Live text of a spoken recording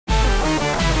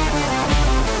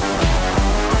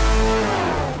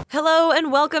Hello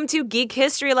and welcome to Geek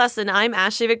History Lesson. I'm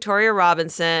Ashley Victoria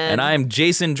Robinson. And I'm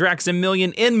Jason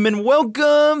Draxamillion Inman.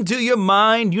 Welcome to your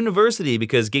Mind University,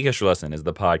 because Geek History Lesson is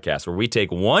the podcast where we take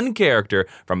one character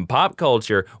from pop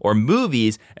culture or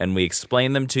movies and we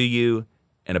explain them to you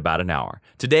in about an hour.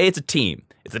 Today it's a team.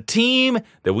 It's a team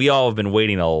that we all have been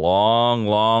waiting a long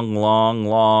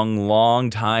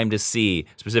time to see,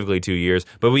 specifically 2 years.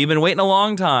 But we've been waiting a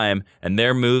long time, and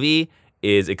their movie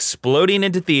is exploding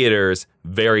into theaters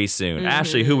very soon.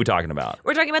 Ashley, who are we talking about?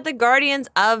 We're talking about the Guardians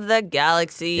of the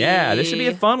Galaxy. Yeah, this should be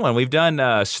a fun one. We've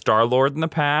done Star-Lord in the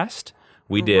past.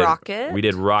 We did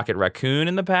Rocket Raccoon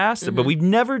in the past, but we've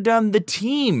never done the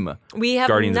team. We have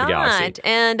Guardians not. of the Galaxy.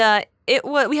 And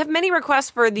we have many requests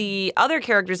for the other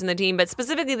characters in the team, but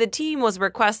specifically the team was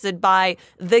requested by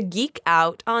the Geek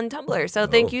Out on Tumblr. So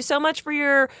thank you so much for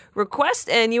your request,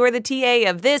 and you are the TA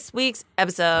of this week's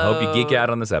episode. I hope you geek out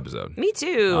on this episode. Me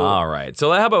too. All right.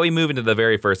 So how about we move into the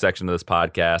very first section of this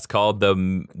podcast called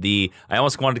the I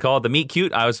almost wanted to call it the Meet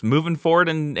Cute. I was moving forward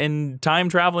in time,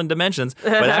 travel, and dimensions,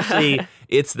 but actually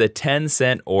it's the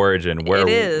 10-cent origin, where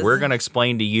we're going to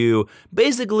explain to you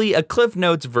basically a Cliff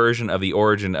Notes version of the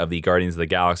origin of the Guardians of the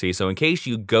Galaxy. So in case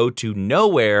you go to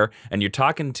nowhere and you're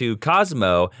talking to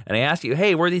Cosmo and I ask you,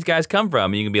 hey, where do these guys come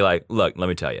from? And you can be like, look, let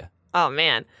me tell you. Oh,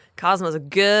 man. Cosmo's a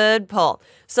good pull.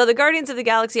 So the Guardians of the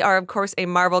Galaxy are, of course, a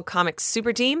Marvel Comics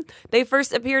super team. They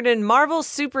first appeared in Marvel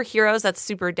Super Heroes, that's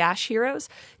Super Dash Heroes,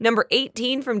 number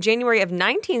 18 from January of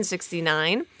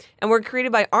 1969, and were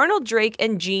created by Arnold Drake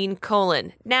and Gene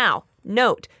Colan. Now,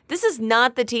 note, this is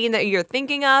not the team that you're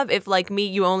thinking of if, like me,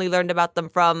 you only learned about them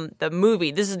from the movie.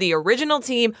 This is the original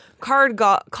team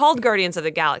called Guardians of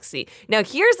the Galaxy. Now,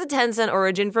 here's the 10-cent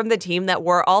origin from the team that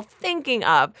we're all thinking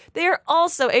of. They are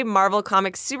also a Marvel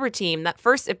Comics super team that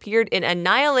first appeared in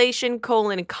Annihilation: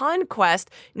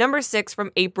 Conquest number 6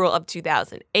 from April of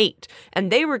 2008. And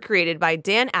they were created by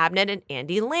Dan Abnett and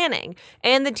Andy Lanning.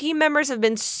 And the team members have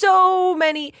been so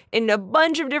many in a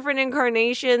bunch of different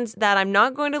incarnations that I'm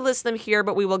not going to list them here,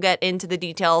 but we will get into the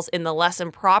details in the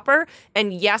lesson proper.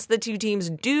 And yes, the two teams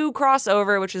do cross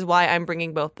over, which is why I'm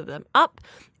bringing both of them up.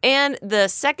 And the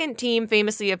second team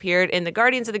famously appeared in the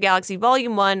Guardians of the Galaxy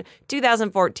Volume 1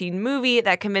 2014 movie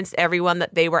that convinced everyone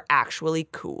that they were actually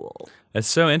cool. It's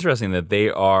so interesting that they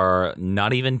are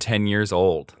not even 10 years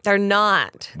old. They're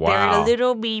not. Wow. They're a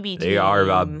little baby team. They are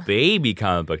a baby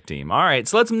comic book team. All right,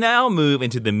 so let's now move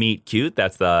into the Meet Cute.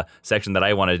 That's the section that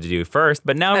I wanted to do first,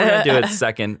 but now we're going to do it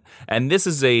second. And this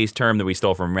is a term that we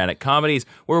stole from Romantic Comedies,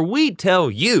 where we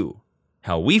tell you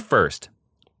how we first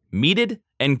meeted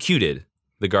and cuted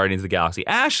the Guardians of the Galaxy.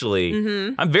 Ashley,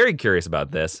 I'm very curious about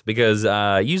this because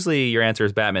usually your answer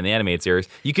is Batman the Animated Series.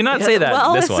 You cannot say that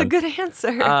well, this one. Well, it's a good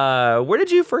answer. Where did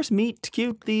you first meet to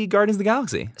cute the Guardians of the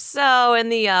Galaxy? So in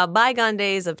the bygone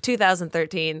days of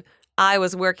 2013, I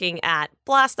was working at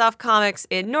Blastoff Comics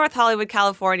in North Hollywood,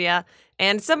 California,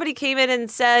 and somebody came in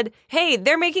and said, hey,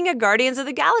 they're making a Guardians of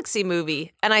the Galaxy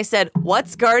movie. And I said,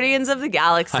 what's Guardians of the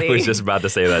Galaxy? I was just about to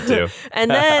say that too. And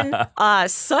then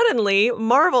suddenly,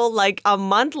 Marvel, like a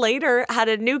month later, had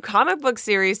a new comic book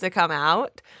series to come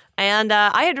out. And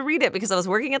I had to read it because I was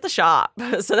working at the shop.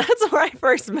 So that's where I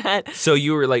first met. So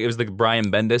you were like, it was the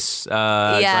Brian Bendis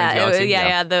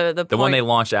the one they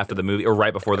launched after the movie, or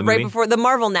right before the movie? Right before the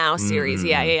Marvel Now series.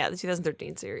 Yeah, the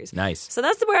 2013 series. Nice. So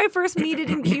that's where I first meted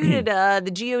and cuted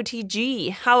the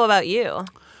GOTG. How about you?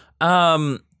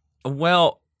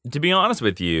 Well, to be honest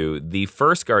with you, the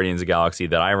first Guardians of the Galaxy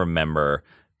that I remember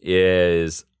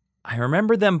is, I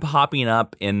remember them popping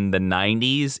up in the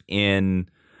 90s in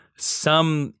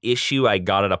some issue I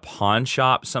got at a pawn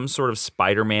shop, some sort of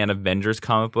Spider-Man Avengers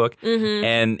comic book,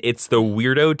 and it's the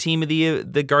weirdo team of the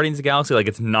Guardians of the Galaxy. Like,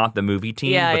 it's not the movie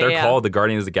team, but they're called the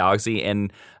Guardians of the Galaxy,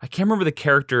 and I can't remember the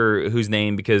character whose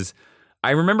name, because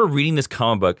I remember reading this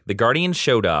comic book, the Guardians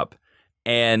showed up,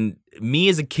 and me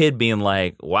as a kid being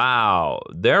like, wow,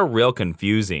 they're real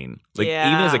confusing. Like, even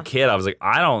as a kid, I was like,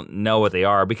 I don't know what they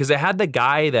are, because it had the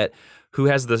guy who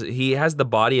has the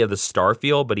body of the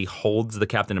Starfield, but he holds the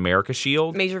Captain America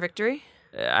shield. Major Victory?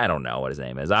 I don't know what his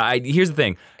name is. Here's the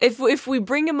thing. If we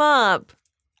bring him up,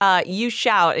 you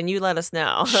shout and you let us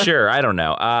know. Sure, I don't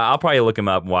know. I'll probably look him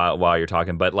up while you're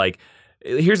talking. But like,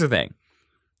 here's the thing.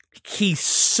 He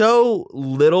so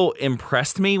little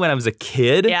impressed me when I was a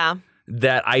kid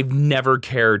that I've never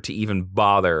cared to even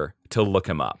bother to look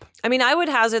him up. I mean, I would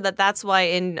hazard that that's why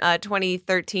in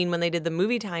 2013, when they did the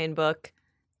movie tie-in book,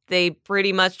 they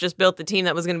pretty much just built the team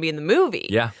that was going to be in the movie.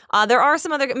 Yeah. There are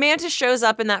some other... Mantis shows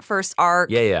up in that first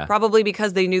arc. Yeah. Probably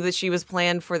because they knew that she was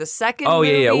planned for the second movie.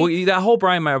 Yeah. Well, that whole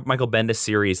Brian Michael Bendis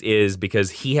series is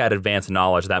because he had advanced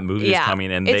knowledge that movie is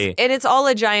coming, and it's all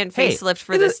a giant facelift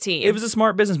for this team. It was a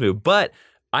smart business move, but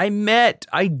I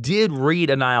did read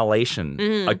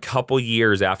Annihilation a couple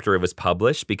years after it was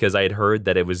published because I had heard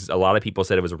that a lot of people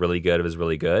said it was really good. It was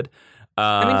really good.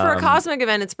 I mean, for a cosmic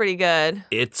event, it's pretty good.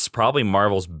 It's probably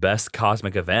Marvel's best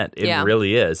cosmic event. It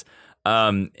really is.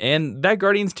 And that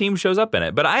Guardians team shows up in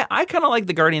it. But I kind of like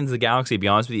the Guardians of the Galaxy, to be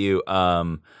honest with you,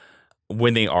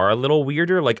 when they are a little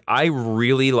weirder. Like, I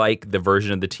really like the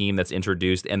version of the team that's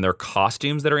introduced and their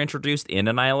costumes that are introduced in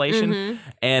Annihilation.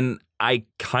 And I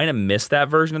kind of miss that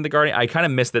version of the Guardian. I kind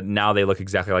of miss that now they look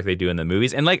exactly like they do in the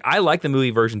movies. And, like, I like the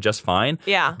movie version just fine.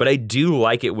 Yeah. But I do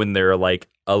like it when they're, like,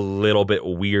 a little bit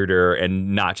weirder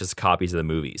and not just copies of the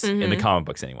movies, in the comic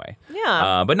books anyway.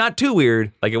 Yeah. But not too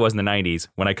weird like it was in the 90s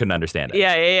when I couldn't understand it.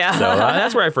 Yeah. So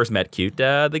that's where I first met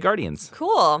the Guardians.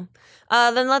 Cool.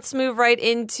 Then let's move right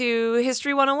into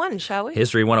History 101, shall we?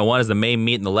 History 101 is the main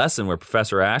meat in the lesson where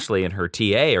Professor Ashley and her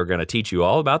TA are going to teach you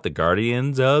all about the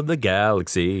Guardians of the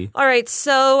Galaxy. All right,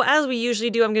 so as we usually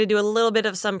do, I'm going to do a little bit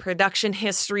of some production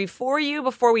history for you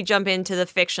before we jump into the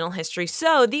fictional history.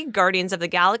 So the Guardians of the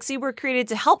Galaxy were created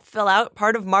to help fill out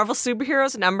part of Marvel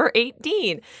Superheroes number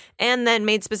 18, and then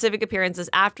made specific appearances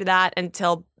after that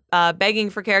until begging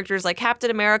for characters like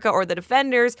Captain America or the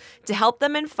Defenders to help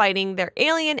them in fighting their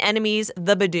alien enemies,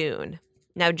 the Badoon.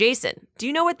 Now, Jason, do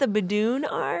you know what the Badoon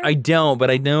are? I don't,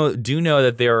 but I do know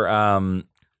that they're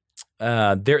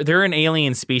an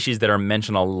alien species that are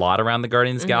mentioned a lot around the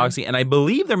Guardians of the Galaxy, and I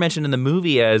believe they're mentioned in the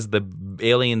movie as the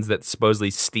aliens that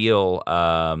supposedly steal.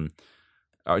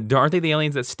 Aren't they the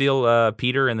aliens that steal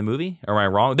Peter in the movie? Or am I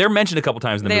wrong? They're mentioned a couple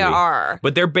times in the movie. They are.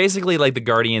 But they're basically like the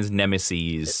Guardians'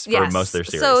 nemesis for most of their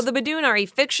series. So the Badoon are a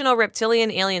fictional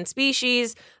reptilian alien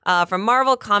species from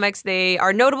Marvel Comics. They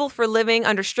are notable for living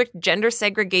under strict gender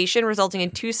segregation, resulting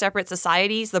in two separate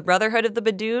societies, the Brotherhood of the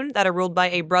Badoon, that are ruled by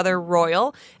a Brother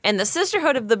Royal, and the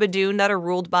Sisterhood of the Badoon, that are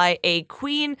ruled by a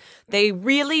Queen. They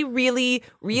really, really,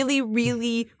 really,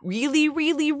 really, really,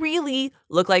 really, really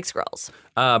look like Skrulls.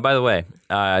 By the way,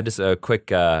 just a quick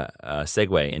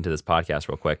segue into this podcast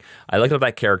real quick. I looked up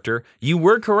that character. You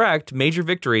were correct. Major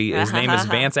Victory. His name is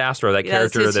Vance Astro, that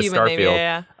character that's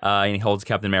Starfield. And he holds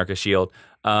Captain America's shield.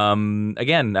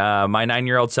 Again, my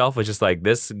 9-year-old self was just like,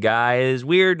 this guy is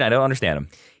weird and I don't understand him.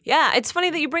 Yeah, it's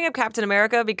funny that you bring up Captain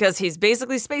America because he's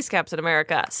basically Space Captain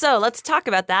America. So let's talk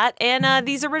about that and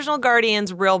these original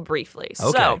Guardians real briefly.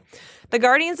 Okay. So the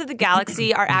Guardians of the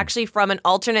Galaxy are actually from an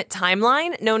alternate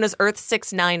timeline known as Earth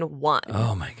 691.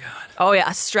 Oh my God. Oh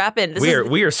yeah, strap in.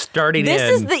 We are starting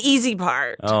This is the easy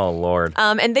part. Oh Lord.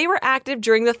 And they were active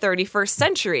during the 31st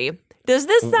century. Does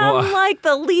this sound like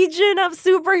the Legion of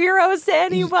Superheroes to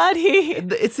anybody?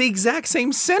 It's the exact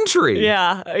same century.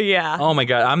 Yeah. Oh my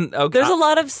God. There's a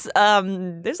lot of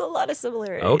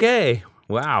similarities. Okay.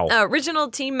 Wow. Original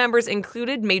team members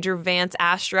included Major Vance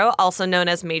Astro, also known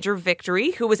as Major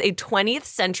Victory, who was a 20th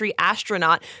century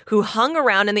astronaut who hung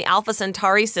around in the Alpha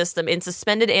Centauri system in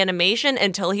suspended animation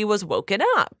until he was woken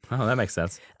up. Oh, that makes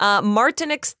sense.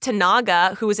 Martinix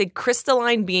Tanaga, who was a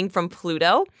crystalline being from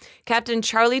Pluto, Captain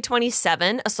Charlie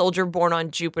 27, a soldier born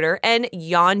on Jupiter, and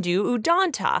Yondu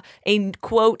Udanta, a,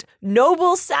 quote,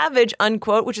 noble savage,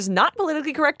 unquote, which is not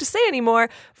politically correct to say anymore,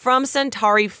 from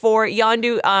Centauri 4.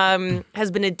 Yondu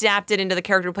has been adapted into the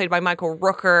character played by Michael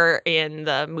Rooker in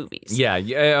the movies.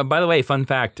 Yeah. By the way, fun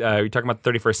fact, you're talking about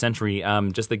the 31st century,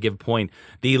 just to give a point,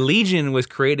 the Legion was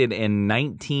created in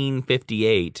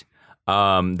 1958.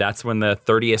 That's when the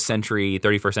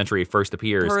 31st century first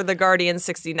appears. Per the Guardian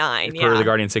 69, Per the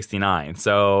Guardian 69.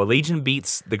 So Legion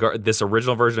beats this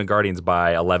original version of Guardians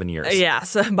by 11 years. Yeah,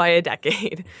 so by a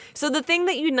decade. So the thing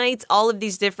that unites all of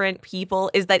these different people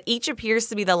is that each appears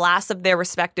to be the last of their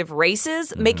respective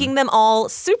races, making them all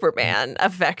Superman,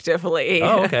 effectively.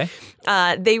 Oh, okay.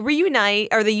 They unite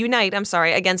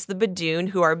against the Badoon,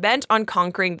 who are bent on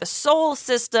conquering the Sol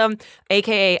system,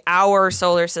 a.k.a. our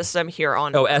solar system here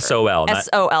on Earth. S-O-L.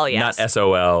 S-O-L, yes. Not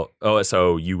S-O-L,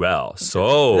 O-S-O-U-L.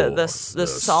 Sol. The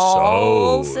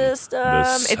Sol system.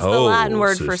 It's the Latin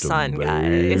word for sun,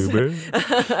 guys.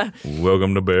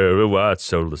 Welcome to Barry White's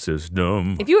solar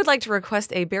system. If you would like to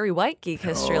request a Barry White Geek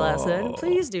history lesson,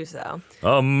 please do so.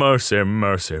 Oh, mercy,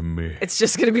 mercy me. It's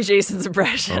just going to be Jason's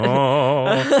impression.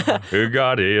 Oh,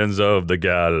 Guardians of the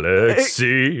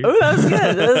Galaxy. Oh, that was good.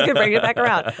 That was good. Bring it back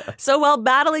around. So while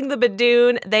battling the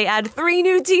Badoon, they add 3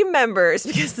 new team members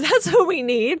because that's That's what we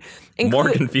need.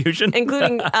 More confusion?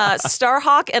 Including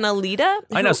Starhawk and Alita.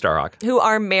 I know Starhawk. Who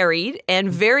are married and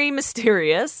very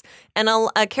mysterious. And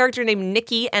a character named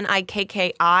Nikki,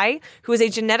 Nikki, who is a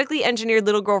genetically engineered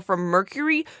little girl from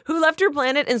Mercury who left her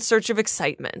planet in search of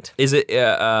excitement. Is it,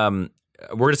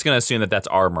 we're just going to assume that that's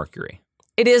our Mercury.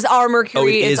 It is our Mercury. Oh,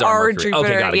 it is it's our our Mercury.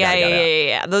 Jupiter. Okay, got it,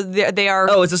 Yeah. They are.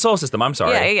 Oh, it's a solar system. I'm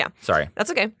sorry. Yeah. Sorry.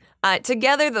 That's okay.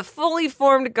 Together, the fully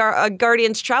formed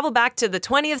Guardians travel back to the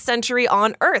 20th century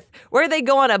on Earth, where they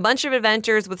go on a bunch of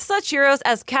adventures with such heroes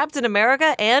as Captain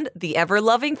America and the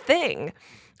ever-loving Thing.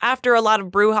 After a lot of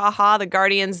brouhaha, the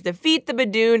Guardians defeat the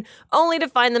Badoon, only to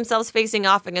find themselves facing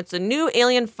off against a new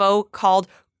alien foe called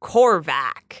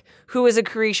Korvac, who is a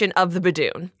creation of the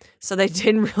Badoon. So they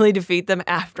didn't really defeat them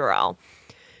after all.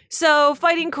 So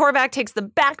fighting Korvac takes them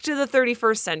back to the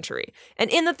 31st century. And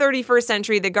in the 31st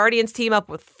century, the Guardians team up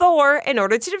with Thor in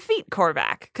order to defeat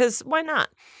Korvac, because why not?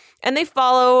 And they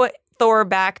follow Thor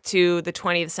back to the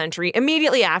 20th century.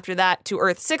 Immediately after that, to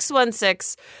Earth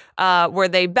 616, where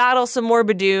they battle some more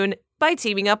Badoon by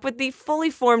teaming up with the fully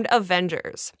formed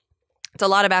Avengers. It's a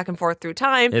lot of back and forth through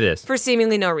time. It is. For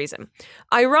seemingly no reason.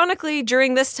 Ironically,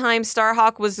 during this time,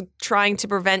 Starhawk was trying to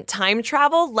prevent time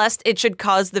travel, lest it should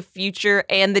cause the future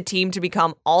and the team to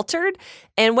become altered.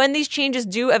 And when these changes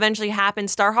do eventually happen,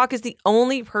 Starhawk is the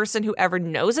only person who ever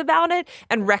knows about it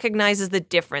and recognizes the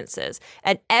differences.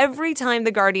 And every time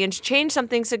the Guardians change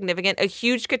something significant, a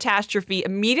huge catastrophe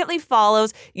immediately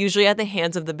follows, usually at the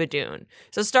hands of the Badoon.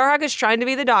 So Starhawk is trying to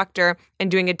be the Doctor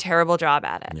and doing a terrible job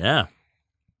at it. Yeah.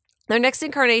 Their next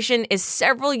incarnation is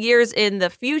several years in the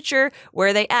future,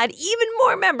 where they add even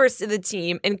more members to the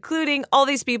team, including all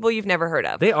these people you've never heard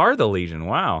of. They are the Legion.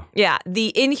 Wow. Yeah.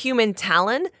 The Inhuman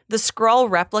Talon, the Skrull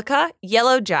replica,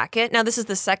 Yellow Jacket. Now, this is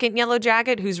the second Yellow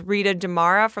Jacket, who's Rita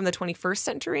Damara from the 21st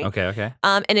century. Okay.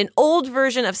 And an old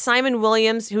version of Simon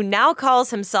Williams, who now calls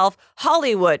himself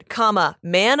Hollywood,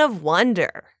 Man of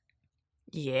Wonder.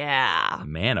 Yeah.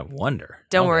 Man of Wonder.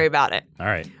 Don't worry about it. All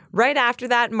right. Right after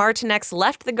that, Martinex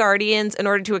left the Guardians in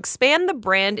order to expand the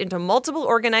brand into multiple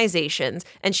organizations,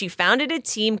 and she founded a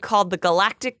team called the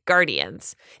Galactic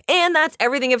Guardians. And that's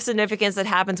everything of significance that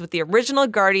happens with the original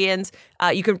Guardians.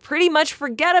 You can pretty much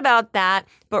forget about that,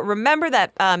 but remember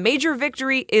that Major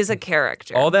Victory is a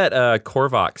character. All that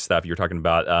Korvac stuff you're talking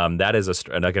about, that is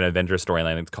like an Avengers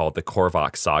storyline. It's called the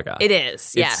Korvac Saga. It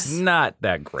is, yes. It's not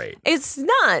that great. It's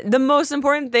not. The most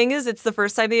important thing is it's the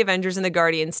first time the Avengers and the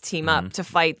Guardians team up to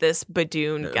fight this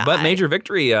Badoon guy. But Major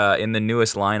Victory in the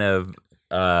newest line of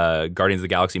Guardians of the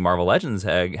Galaxy Marvel Legends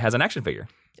has an action figure.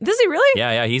 Does he really?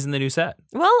 Yeah, he's in the new set.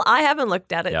 Well, I haven't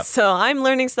looked at it, so I'm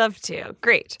learning stuff too.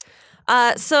 Great.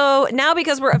 So now,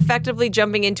 because we're effectively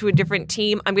jumping into a different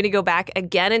team, I'm going to go back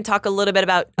again and talk a little bit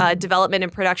about development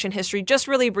and production history, just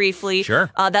really briefly.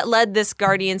 Sure. That led this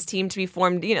Guardians team to be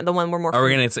formed, the one we're more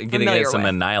familiar with. Are we going to get some with.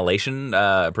 Annihilation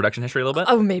production history a little bit?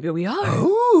 Oh, maybe we are.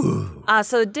 Ooh.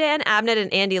 So Dan Abnett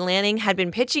and Andy Lanning had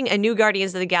been pitching a new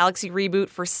Guardians of the Galaxy reboot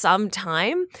for some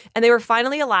time, and they were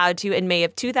finally allowed to in May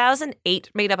of 2008,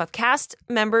 made up of cast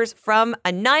members from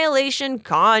Annihilation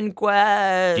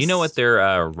Conquest. Do you know what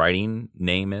their writing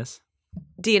name is?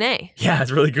 DNA. Yeah, it's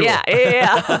really cool. Yeah.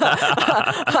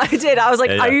 I did. I was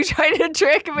like, are you trying to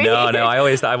trick me? No.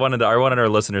 I wanted our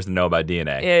listeners to know about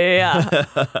DNA.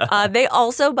 Yeah. They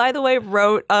also, by the way,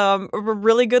 wrote a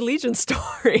really good Legion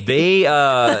story. They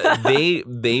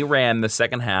ran the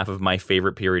second half of my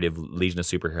favorite period of Legion of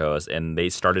Superheroes, and they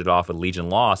started off with Legion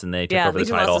Lost, and they took over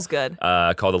Legion the title Lost is good.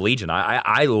 Called the Legion.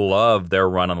 I love their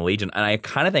run on the Legion, and I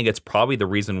kind of think it's probably the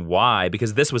reason why,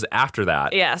 because this was after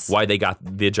that. Yes. Why they got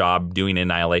the job doing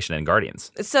Annihilation and Guardians.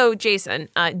 So, Jason,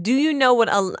 do you know what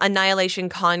Annihilation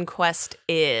Conquest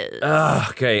is?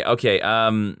 Okay.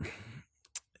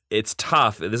 It's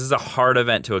tough. This is a hard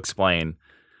event to explain.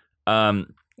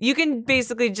 You can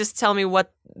basically just tell me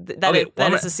what that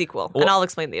is a sequel, and I'll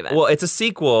explain the event. Well, it's a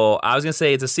sequel. I was going to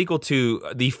say it's a sequel to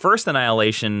the first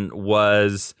Annihilation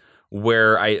was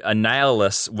where a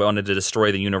nihilist wanted to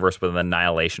destroy the universe with an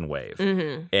annihilation wave.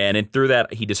 Mm-hmm. And through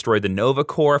that, he destroyed the Nova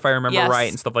Corps, if I remember right,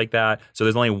 and stuff like that. So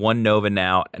there's only one Nova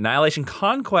now. Annihilation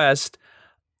Conquest,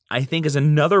 I think, is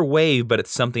another wave, but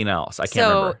it's something else. I can't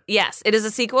remember. Yes, it is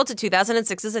a sequel to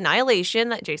 2006's Annihilation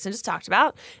that Jason just talked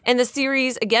about. And the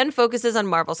series, again, focuses on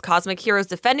Marvel's cosmic heroes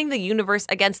defending the universe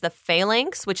against the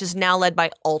Phalanx, which is now led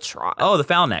by Ultron. Oh, the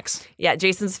Phalanx. Yeah,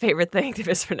 Jason's favorite thing to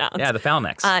mispronounce. Yeah, the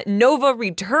Phalanx. Nova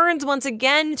returns once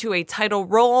again to a title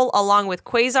role along with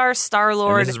Quasar,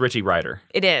 Star-Lord. And this is Richie Rider.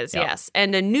 It is, yes.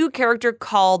 And a new character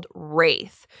called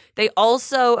Wraith. They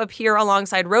also appear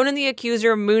alongside Ronan the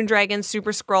Accuser, Moondragon,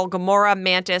 Super Skrull, Girl, Gamora,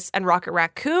 Mantis, and Rocket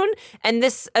Raccoon. And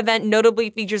this event notably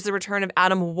features the return of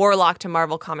Adam Warlock to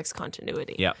Marvel Comics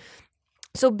continuity. Yeah.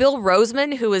 So Bill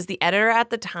Roseman, who was the editor at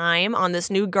the time on this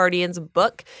new Guardians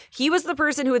book, he was the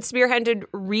person who had spearheaded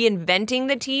reinventing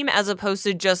the team as opposed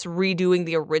to just redoing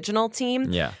the original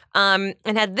team. Yeah. And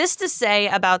had this to say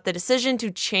about the decision to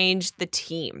change the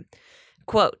team.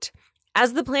 Quote,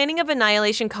 as the planning of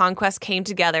Annihilation Conquest came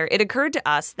together, it occurred to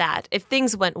us that, if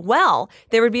things went well,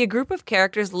 there would be a group of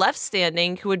characters left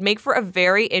standing who would make for a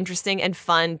very interesting and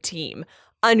fun team.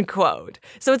 Unquote.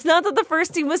 So it's not that the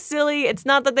first team was silly. It's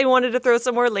not that they wanted to throw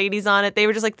some more ladies on it. They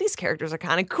were just like, these characters are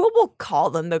kind of cool. We'll call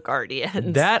them the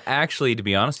Guardians. That actually, to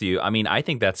be honest with you, I mean, I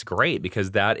think that's great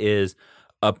because that is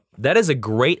a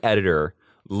great editor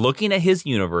looking at his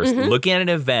universe, looking at an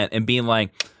event and being like,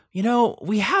 you know,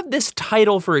 we have this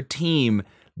title for a team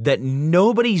that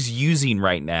nobody's using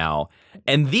right now.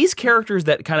 And these characters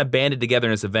that kind of banded together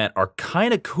in this event are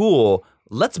kind of cool.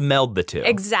 Let's meld the two.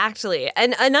 Exactly.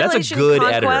 And Annihilation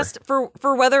Conquest,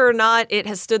 for whether or not it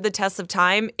has stood the test of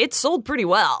time, it sold pretty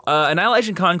well.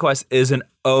 Annihilation Conquest is an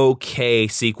okay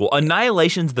sequel.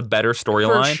 Annihilation's the better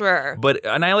storyline. For sure. But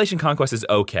Annihilation Conquest is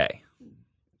okay.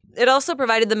 It also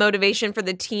provided the motivation for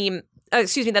the team,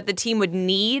 that the team would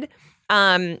need,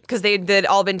 because they'd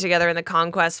all been together in the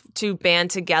Conquest to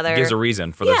band together. Gives a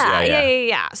reason for this.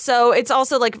 Yeah. So it's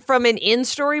also like from an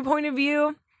in-story point of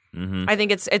view, I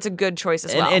think it's a good choice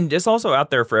as well. And it's also out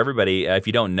there for everybody. If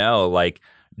you don't know, like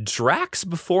Drax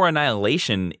before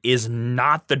Annihilation is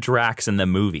not the Drax in the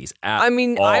movies at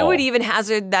all. I would even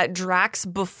hazard that Drax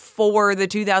before the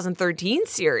 2013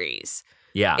 series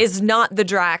is not the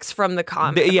Drax from the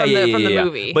comic, from the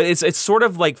movie. But it's sort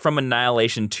of like from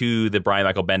Annihilation to the Brian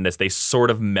Michael Bendis, they sort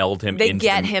of meld him into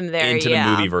the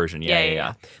movie version.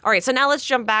 Yeah. All right, so now let's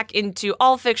jump back into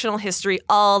all fictional history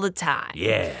all the time.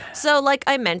 Yeah. So like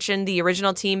I mentioned, the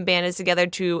original team banded together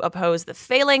to oppose the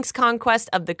Phalanx conquest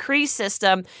of the Kree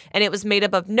system, and it was made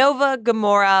up of Nova,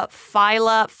 Gamora,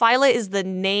 Phyla. Phyla is the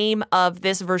name of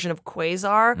this version of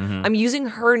Quasar. I'm using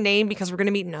her name because we're going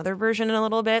to meet another version in a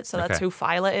little bit, so that's who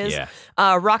Phyla is. Yeah.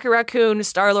 Rocket Raccoon,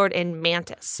 Star-Lord, and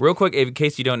Mantis. Real quick, in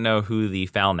case you don't know who the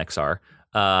Phalanx are,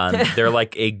 they're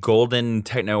like a golden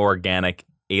techno-organic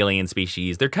alien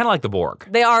species. They're kind of like the Borg.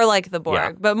 They are like the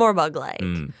Borg, but more bug-like.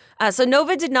 So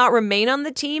Nova did not remain on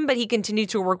the team, but he continued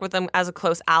to work with them as a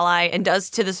close ally, and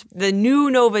the new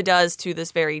Nova does to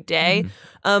this very day.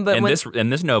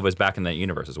 This Nova is back in the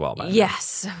universe as well.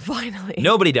 Yes, finally.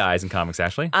 Nobody dies in comics,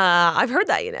 Ashley. I've heard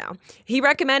that, He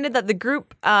recommended that the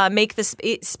group make the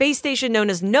space station known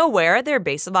as Nowhere their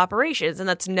base of operations, and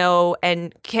that's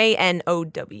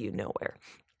K-N-O-W, Nowhere.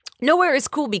 Nowhere is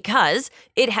cool because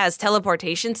it has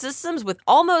teleportation systems with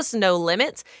almost no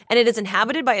limits, and it is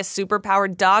inhabited by a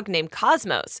superpowered dog named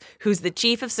Cosmos, who's the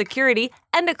chief of security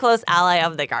and a close ally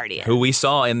of the Guardians. Who we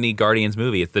saw in the Guardians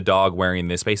movie. It's the dog wearing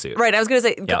the spacesuit. Right, I was going to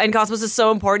say, and Cosmos is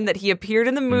so important that he appeared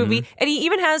in the movie, and he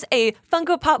even has a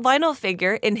Funko Pop vinyl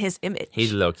figure in his image.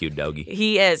 He's a little cute doggy.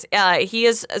 He is. He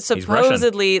is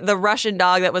supposedly the Russian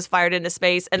dog that was fired into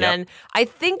space, and then I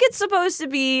think it's supposed to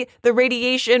be the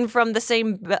radiation from the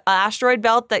same asteroid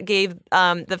belt that gave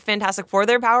the Fantastic Four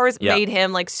their powers, made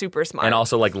him like super smart. And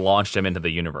also like launched him into the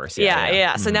universe.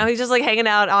 So now he's just like hanging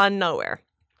out on Nowhere.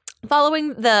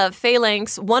 Following the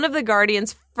Phalanx, one of the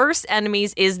Guardians' first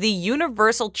enemies is the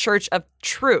Universal Church of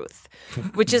Truth,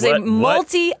 which is a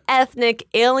multi-ethnic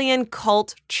alien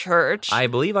cult church. I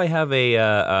believe I have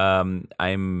I'm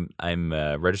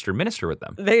a registered minister with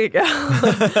them. There you go.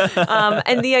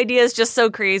 And the idea is just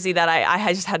so crazy that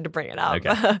I just had to bring it up.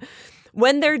 Okay.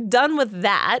 When they're done with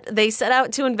that, they set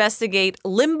out to investigate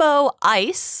Limbo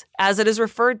Ice, as it is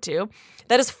referred to,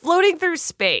 that is floating through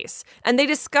space. And they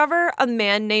discover a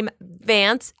man named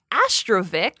Vance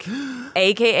Astrovic,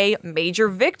 a.k.a. Major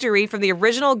Victory from the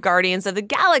original Guardians of the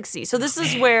Galaxy. So this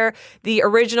is where the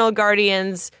original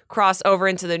Guardians cross over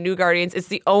into the new Guardians. It's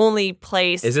the only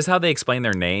place. Is this how they explain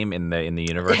their name in the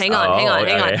universe? Hang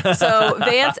on. So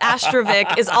Vance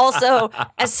Astrovic is also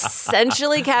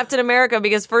essentially Captain America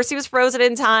because first he was frozen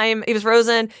in time. He was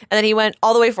frozen, and then he went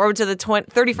all the way forward to the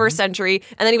 31st century,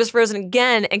 and then he was frozen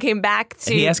again and came back to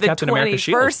the Captain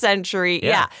 21st century.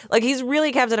 Yeah. Like he's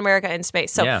really Captain America in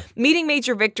space. So meeting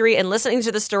Major Victory and listening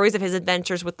to the stories of his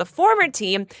adventures with the former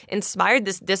team inspired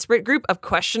this disparate group of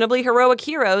questionably heroic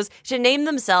heroes to name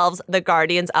themselves the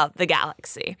Guardians of the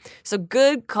Galaxy. So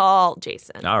good call,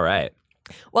 Jason. All right.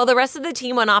 While the rest of the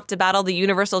team went off to battle the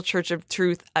Universal Church of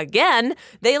Truth again,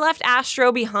 they left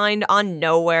Astro behind on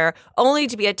Nowhere, only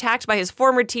to be attacked by his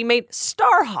former teammate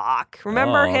Starhawk.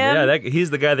 Remember him? Yeah, he's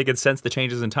the guy that can sense the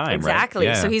changes in time, exactly.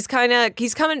 right? So he's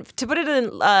coming, to put it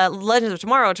in Legends of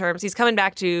Tomorrow terms, he's coming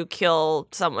back to kill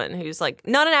someone who's like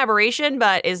not an aberration,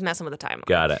 but is messing with the timeline.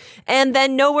 Got it. And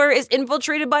then Nowhere is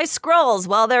infiltrated by Skrulls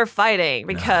while they're fighting,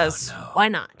 because why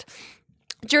not?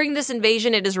 During this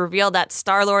invasion, it is revealed that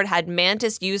Star-Lord had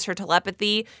Mantis use her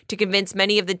telepathy to convince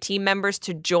many of the team members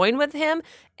to join with him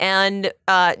and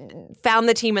found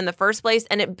the team in the first place,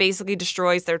 and it basically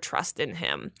destroys their trust in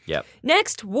him. Yep.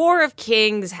 Next, War of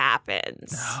Kings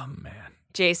happens. Oh, man.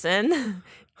 Jason,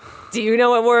 do you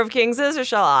know what War of Kings is, or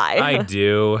shall I? I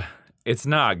do. It's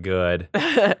not good.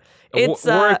 It's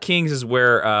War of Kings is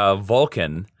where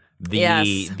Vulcan,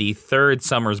 Yes. the third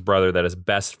Summers brother that is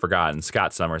best forgotten,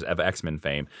 Scott Summers of X-Men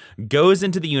fame, goes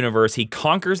into the universe. He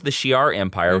conquers the Shi'ar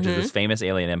Empire, which is this famous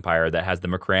alien empire that has the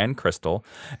Macran crystal,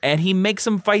 and he makes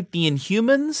them fight the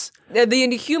Inhumans. The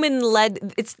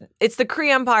Inhuman-led, it's the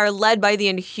Kree Empire led by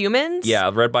the Inhumans. Yeah,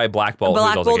 led by Black Bolt.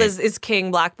 Black Bolt is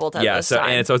King Black Bolt at this time.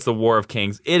 And so it's the War of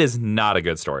Kings. It is not a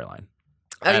good storyline.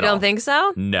 Oh, you don't think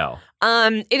so? No.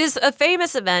 It is a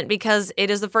famous event because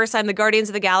it is the first time the Guardians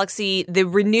of the Galaxy, the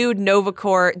renewed Nova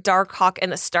Corps, Darkhawk,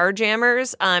 and the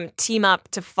Starjammers team up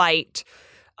to fight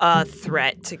a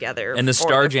threat together. And the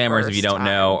Starjammers, if you don't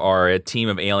know, are a team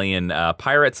of alien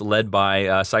pirates led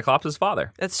by Cyclops'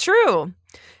 father. That's true.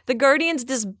 The Guardians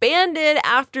disbanded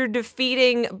after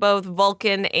defeating both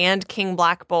Vulcan and King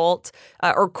Black Bolt,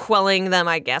 or quelling them,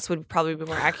 I guess, would probably be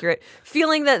more accurate,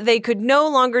 feeling that they could no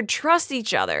longer trust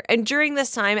each other. And during this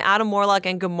time, Adam Warlock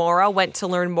and Gamora went to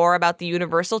learn more about the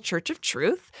Universal Church of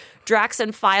Truth. Drax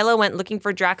and Phyla went looking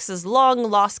for Drax's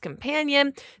long-lost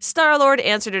companion. Star-Lord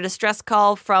answered a distress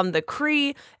call from the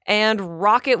Kree, and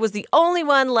Rocket was the only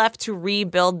one left to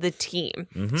rebuild the team.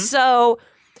 So,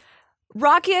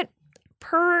 Rocket,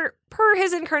 per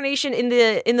his incarnation in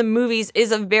the movies,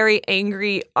 is a very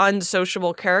angry,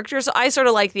 unsociable character. So I sort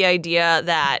of like the idea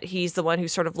that he's the one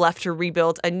who's sort of left to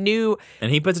rebuild a new...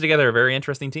 And he puts together a very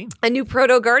interesting team. A new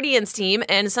Proto-Guardians team.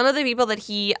 And some of the people that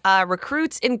he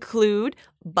recruits include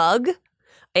Bug,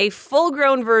 a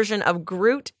full-grown version of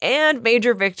Groot, and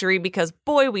Major Victory, because,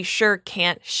 boy, we sure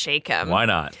can't shake him. Why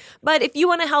not? But if you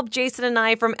want to help Jason and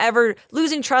I from ever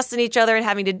losing trust in each other and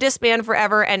having to disband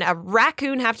forever and a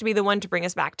raccoon have to be the one to bring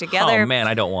us back together. Oh, man,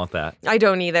 I don't want that. I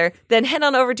don't either. Then head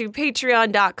on over to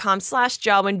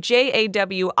patreon.com/Jawiin,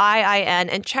 Jawiin,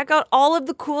 and check out all of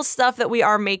the cool stuff that we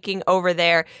are making over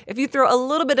there. If you throw a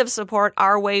little bit of support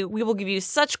our way, we will give you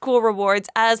such cool rewards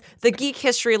as the Geek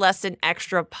History Lesson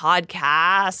Extra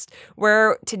podcast,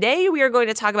 where today we are going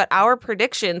to talk about our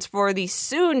predictions for the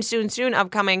soon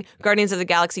upcoming Guardians of the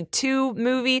Galaxy 2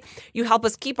 movie. You help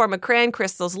us keep our Macran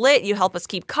crystals lit. You help us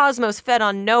keep Cosmos fed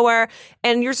on Nowhere.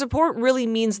 And your support really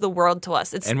means the world to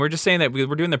us. And we're just saying that we're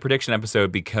doing the prediction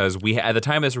episode because at the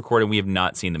time of this recording, we have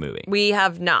not seen the movie. We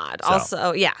have not. So.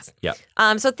 Also, yes. Yep.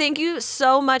 So thank you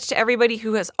so much to everybody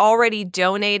who has already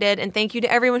donated, and thank you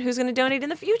to everyone who's going to donate in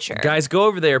the future. Guys, go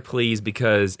over there, please,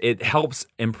 because it helps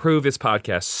improve this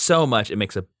podcast so much. It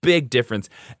makes a big difference.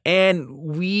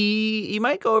 And you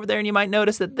might go over there and you might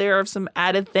notice that there are some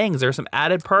added things. There are some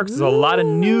added perks. There's a lot of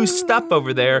new stuff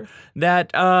over there,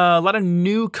 a lot of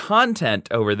new content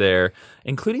over there,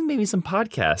 including maybe some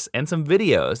podcasts and some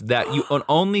videos that you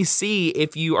only see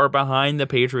if you are behind the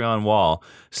Patreon wall.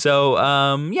 So,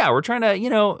 we're trying to,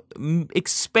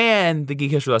 expand the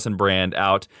Geek History Lesson brand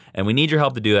out, and we need your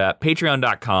help to do that.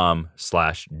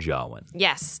 Patreon.com/Jawiin.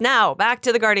 Yes. Now, back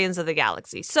to the Guardians of the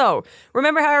Galaxy. So,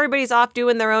 remember how everybody's off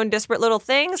doing their own disparate little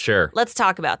things? Sure. Let's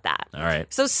talk about that. All right.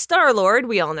 So, Star-Lord,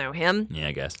 we all know him. Yeah,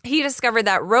 I guess. He discovered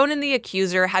that Ronan the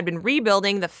Accuser had been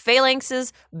rebuilding the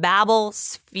Phalanx's Babel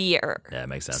Sphere. Yeah, it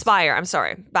makes sense. Spire, I'm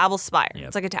sorry. Babel Spire. Yep.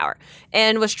 It's like a tower.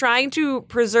 And was trying to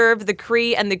preserve the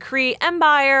Kree and the Kree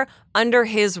Empire under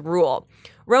his rule.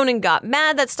 Ronan got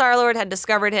mad that Star-Lord had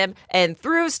discovered him and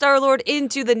threw Star-Lord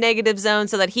into the negative zone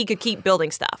so that he could keep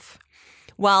building stuff.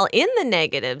 While in the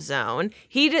negative zone,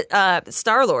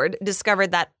 Star-Lord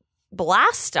discovered that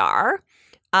Blastar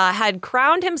had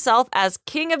crowned himself as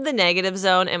king of the negative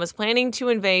zone and was planning to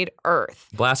invade Earth.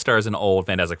 Blastar is an old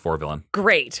Fantastic Four villain.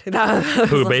 Great.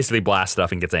 Who basically blasts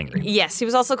stuff and gets angry. Yes, he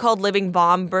was also called Living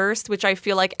Bomb Burst, which I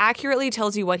feel like accurately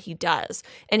tells you what he does.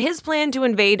 And his plan to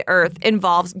invade Earth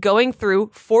involves going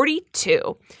through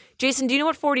 42. Jason, do you know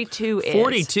what 42 is?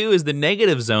 42 is the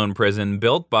negative zone prison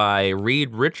built by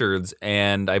Reed Richards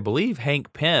and I believe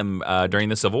Hank Pym during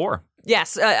the Civil War.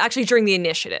 Yes, actually during the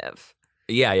Initiative.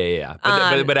 Yeah.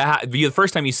 But the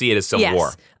first time you see it is Civil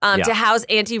War. To house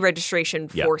anti-registration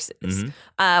forces.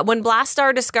 Mm-hmm. When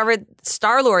Blastar discovered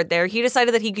Star-Lord there, he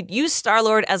decided that he could use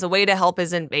Star-Lord as a way to help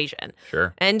his invasion.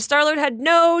 Sure. And Star-Lord had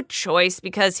no choice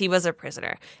because he was a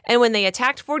prisoner. And when they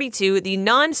attacked 42, the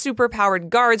non-superpowered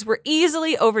guards were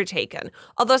easily overtaken.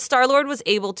 Although Star-Lord was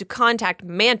able to contact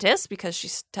Mantis, because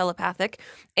she's telepathic,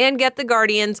 and get the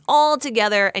Guardians all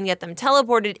together and get them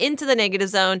teleported into the negative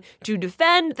zone to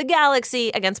defend the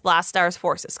galaxy against Blastar's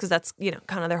forces, because that's,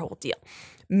 kind of their whole deal.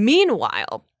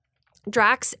 Meanwhile,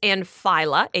 Drax and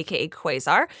Phyla, aka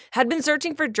Quasar, had been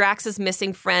searching for Drax's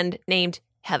missing friend named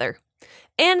Heather.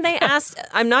 And they asked,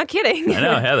 I'm not kidding. I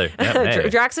know, Heather.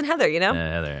 Yep, Drax and Heather,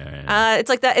 Heather. It's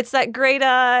like that. It's that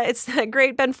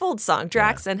great Ben Folds song,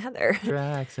 Drax and Heather.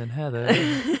 Drax and Heather.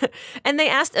 And they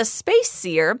asked a space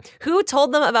seer who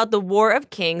told them about the War of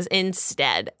Kings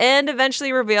instead, and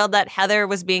eventually revealed that Heather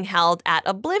was being held at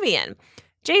Oblivion.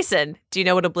 Jason, do you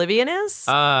know what Oblivion is?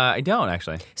 I don't,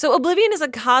 actually. So Oblivion is a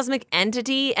cosmic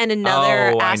entity and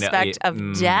another aspect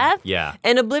of death. Yeah.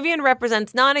 And Oblivion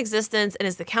represents non-existence and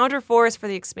is the counterforce for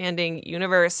the expanding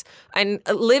universe and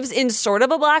lives in sort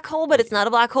of a black hole, but it's not a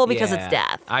black hole because it's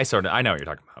death. I know what you're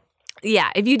talking about.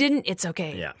 Yeah, if you didn't, it's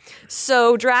okay. Yeah.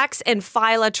 So Drax and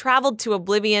Phyla traveled to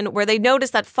Oblivion, where they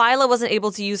noticed that Phyla wasn't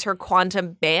able to use her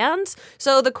quantum bands.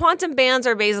 So the quantum bands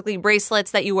are basically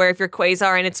bracelets that you wear if you're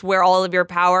Quasar, and it's where all of your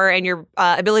power and your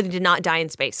ability to not die in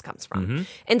space comes from. Mm-hmm.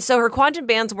 And so her quantum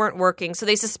bands weren't working, so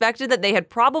they suspected that they had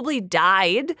probably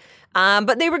died,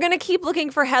 but they were going to keep looking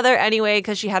for Heather anyway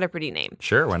because she had a pretty name.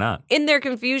 Sure, why not? In their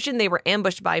confusion, they were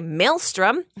ambushed by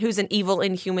Maelstrom, who's an evil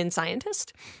inhuman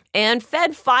scientist, and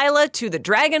fed Phyla to the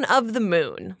Dragon of the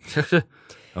Moon.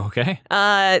 Okay.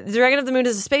 The Dragon of the Moon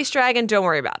is a space dragon. Don't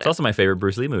worry about it. It's also my favorite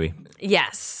Bruce Lee movie.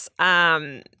 Yes.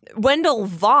 Wendell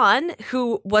Vaughn,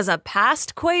 who was a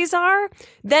past Quasar,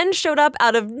 then showed up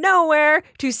out of nowhere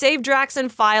to save Drax and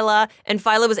Phyla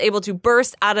was able to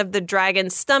burst out of the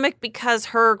dragon's stomach because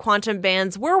her quantum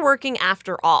bands were working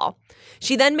after all.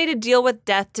 She then made a deal with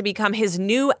Death to become his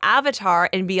new avatar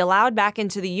and be allowed back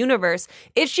into the universe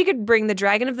if she could bring the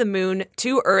Dragon of the Moon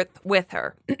to Earth with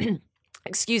her.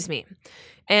 Excuse me.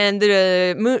 And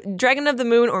the Dragon of the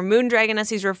Moon, or Moon Dragon as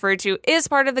he's referred to, is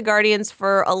part of the Guardians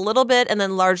for a little bit and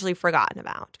then largely forgotten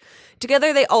about.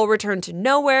 Together, they all returned to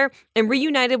Nowhere and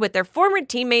reunited with their former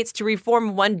teammates to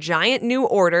reform one giant new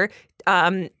order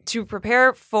to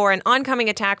prepare for an oncoming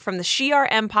attack from the Shi'ar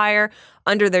Empire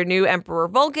under their new Emperor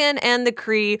Vulcan and the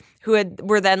Kree, who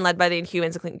were then led by the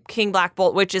Inhumans, including King Black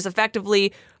Bolt, which is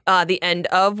effectively the end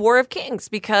of War of Kings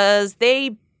because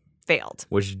they failed.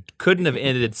 Which couldn't have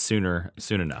ended soon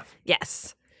enough.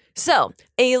 Yes. So,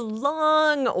 a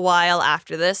long while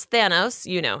after this, Thanos,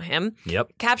 you know him,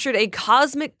 captured a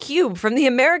cosmic cube from the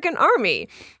American army,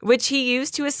 which he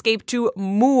used to escape to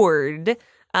Moord,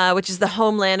 which is the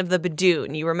homeland of the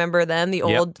Badoon. You remember them, the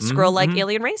old Skrull-like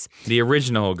alien race? The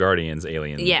original Guardians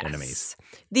alien enemies.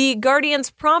 The Guardians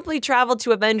promptly traveled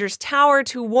to Avengers Tower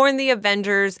to warn the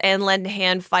Avengers and lend a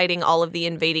hand fighting all of the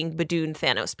invading Badoon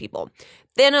Thanos people.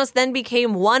 Thanos then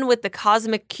became one with the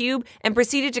cosmic cube and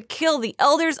proceeded to kill the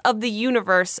elders of the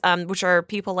universe, which are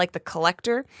people like the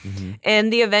Collector,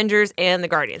 and the Avengers and the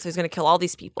Guardians. So he's going to kill all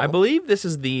these people. I believe this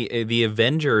is the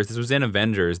Avengers. This was in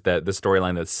Avengers, that the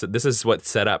storyline this is what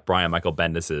set up Brian Michael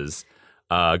Bendis's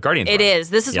Guardians It run. is.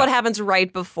 This is what happens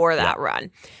right before that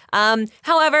run.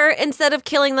 However, instead of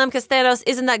killing them, because Thanos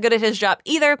isn't that good at his job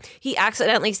either, he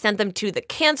accidentally sent them to the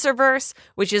Cancerverse,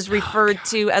 which is referred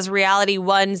to as Reality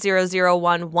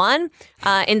 10011,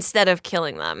 instead of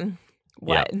killing them.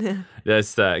 What? Yeah.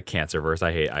 That's the Cancerverse.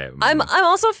 I'm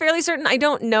also fairly certain, I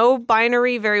don't know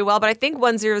binary very well, but I think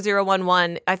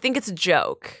 10011, I think it's a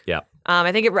joke. Yeah.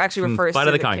 I think it actually refers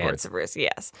to the Cancerverse.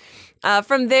 Yes.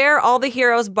 From there, all the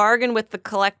heroes bargain with the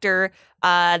Collector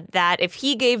that if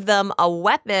he gave them a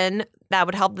weapon that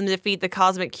would help them defeat the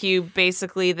Cosmic Cube,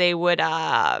 basically they would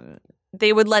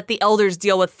let the Elders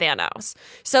deal with Thanos.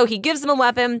 So he gives them a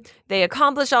weapon. They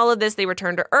accomplish all of this. They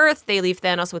return to Earth. They leave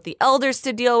Thanos with the Elders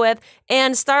to deal with.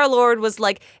 And Star-Lord was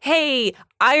like, hey,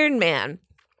 Iron Man,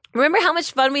 remember how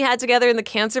much fun we had together in the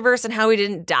Cancerverse and how we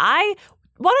didn't die?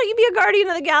 Why don't you be a Guardian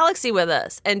of the Galaxy with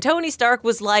us? And Tony Stark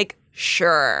was like,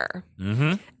 sure.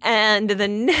 Mm-hmm. And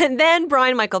then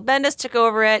Brian Michael Bendis took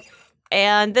over it.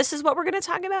 And this is what we're going to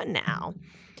talk about now.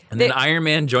 And then Iron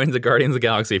Man joins the Guardians of the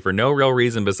Galaxy for no real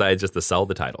reason besides just to sell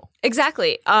the title.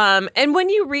 Exactly. And when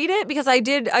you read it, because I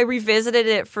revisited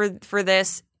it for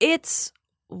this, it's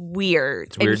weird.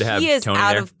 It's weird and to have he is Tony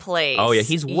out there. of place. Oh, yeah,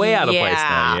 he's way out of place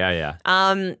now.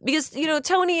 Yeah. Because,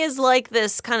 Tony is like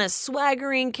this kind of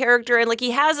swaggering character, and like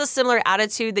he has a similar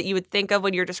attitude that you would think of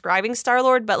when you're describing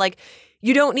Star-Lord, but like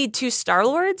you don't need two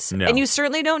Star-Lords, No. and you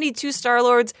certainly don't need two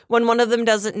Star-Lords when one of them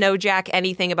doesn't know jack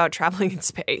anything about traveling in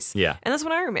space. Yeah. And that's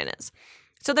what Iron Man is.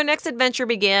 So their next adventure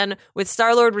began with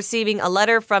Star-Lord receiving a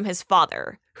letter from his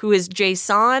father, who is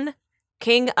Jason,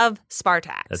 King of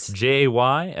Spartax. That's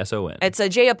Jyson. It's a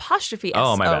J apostrophe S-O-N.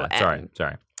 Oh, my bad.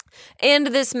 Sorry. And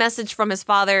this message from his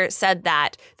father said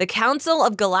that the Council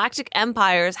of Galactic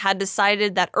Empires had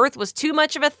decided that Earth was too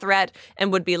much of a threat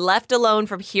and would be left alone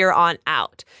from here on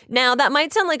out. Now, that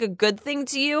might sound like a good thing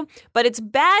to you, but it's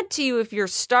bad to you if you're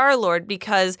Star-Lord,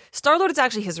 because Star-Lord is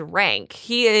actually his rank.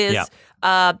 He is... Yeah.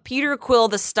 Peter Quill,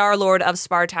 the Star-Lord of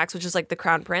Spartax, which is like the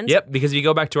Crown Prince. Yep, because if you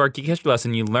go back to our Geek history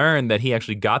lesson, you learn that he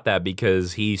actually got that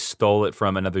because he stole it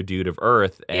from another dude of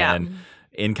Earth and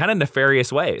in kind of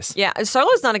nefarious ways. Yeah,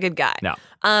 Star-Lord's not a good guy. No.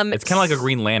 It's kind of like a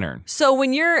Green Lantern. So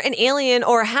when you're an alien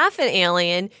or half an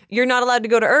alien, you're not allowed to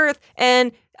go to Earth,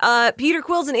 and Peter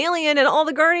Quill's an alien, and all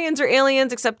the Guardians are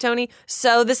aliens except Tony,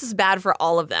 so this is bad for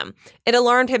all of them. It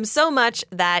alarmed him so much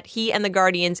that he and the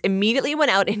Guardians immediately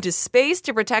went out into space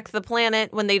to protect the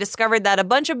planet when they discovered that a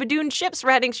bunch of Badoon ships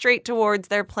were heading straight towards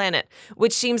their planet,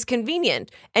 which seems convenient,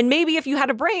 and maybe if you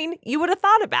had a brain, you would have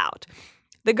thought about.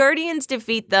 The Guardians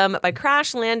defeat them by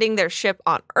crash landing their ship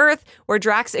on Earth, where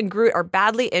Drax and Groot are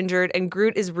badly injured, and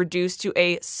Groot is reduced to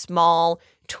a small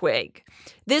twig.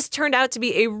 This turned out to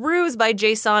be a ruse by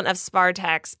Jason of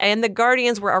Spartax, and the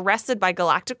Guardians were arrested by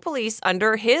Galactic Police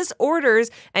under his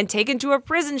orders and taken to a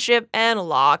prison ship and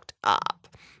locked up.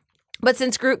 But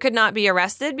since Groot could not be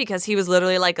arrested because he was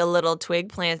literally like a little twig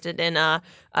planted in a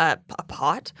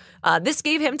pot, this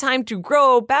gave him time to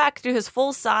grow back to his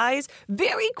full size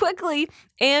very quickly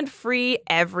and free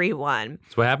everyone.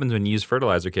 That's what happens when you use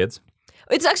fertilizer, kids.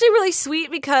 It's actually really sweet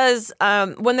because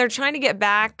when they're trying to get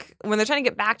back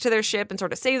to their ship and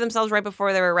sort of save themselves right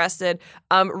before they're arrested,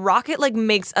 Rocket like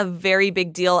makes a very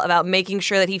big deal about making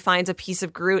sure that he finds a piece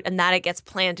of Groot and that it gets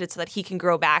planted so that he can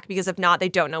grow back, because if not, they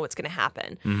don't know what's going to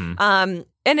happen. Mm-hmm.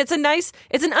 And it's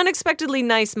an unexpectedly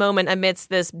nice moment amidst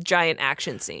this giant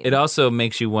action scene. It also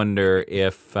makes you wonder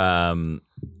if that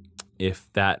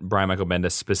Brian Michael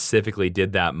Bendis specifically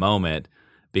did that moment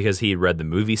because he read the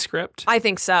movie script. I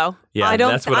think so. Yeah, I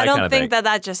don't think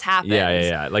that just happened.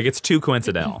 Yeah. Like, it's too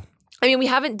coincidental. I mean, we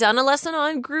haven't done a lesson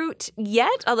on Groot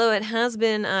yet, although it has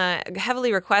been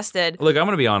heavily requested. Look, I'm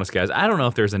going to be honest, guys. I don't know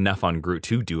if there's enough on Groot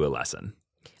to do a lesson.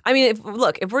 I mean,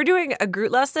 if we're doing a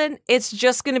Groot lesson, it's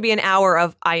just going to be an hour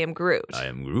of I am Groot. I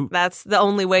am Groot. That's the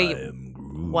only way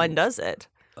one does it.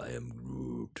 I am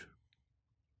Groot.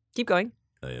 Keep going.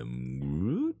 I am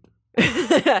Groot.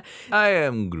 I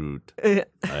am Groot. I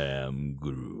am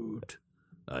Groot.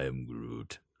 I am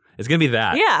Groot. It's going to be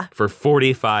that for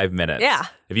 45 minutes. Yeah.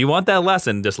 If you want that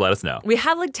lesson, just let us know. We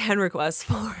have like 10 requests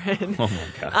for it. Oh, my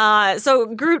God. So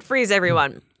Groot frees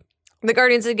everyone. The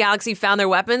Guardians of the Galaxy found their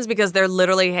weapons because they're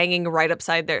literally hanging right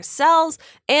upside their cells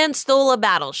and stole a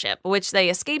battleship, which they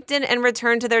escaped in and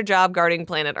returned to their job guarding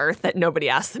planet Earth that nobody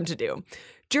asked them to do.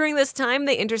 During this time,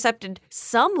 they intercepted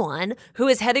someone who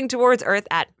is heading towards Earth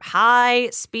at high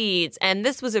speeds, and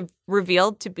this was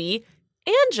revealed to be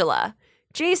Angela.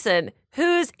 Jason,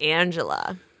 who's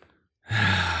Angela?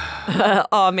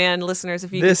 Oh man, listeners,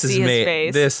 if you can see his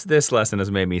face. This lesson has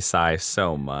made me sigh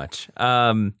so much.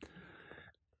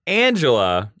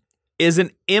 Angela is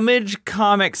an Image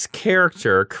Comics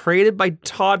character created by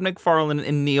Todd McFarlane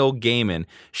and Neil Gaiman.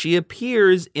 She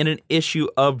appears in an issue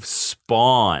of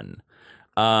Spawn.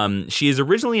 She is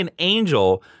originally an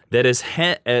angel that is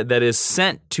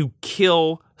sent to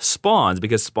kill spawns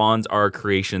because spawns are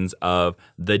creations of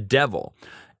the devil.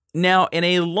 Now, in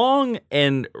a long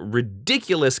and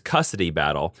ridiculous custody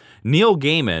battle, Neil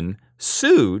Gaiman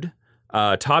sued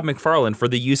Todd McFarlane for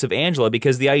the use of Angela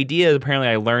because the idea, apparently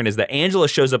I learned, is that Angela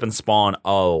shows up in Spawn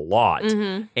a lot.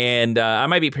 Mm-hmm. And I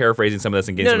might be paraphrasing some of this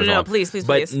and getting some of this wrong. Please.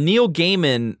 But Neil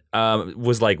Gaiman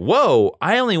was like, whoa,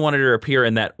 I only wanted her to appear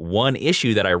in that one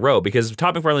issue that I wrote, because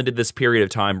Todd McFarlane did this period of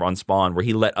time on Spawn where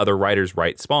he let other writers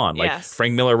write Spawn. Like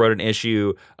Frank Miller wrote an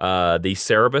issue, the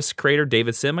Cerebus creator,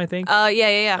 David Sim, I think.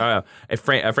 Yeah.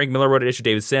 Frank Miller wrote an issue,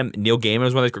 David Sim. Neil Gaiman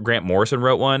was one of those, Grant Morrison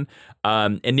wrote one.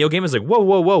 And Neil Gaiman was like,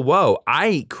 whoa.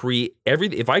 I create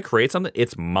everything. If I create something,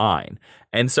 it's mine.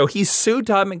 And so he sued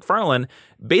Todd McFarlane,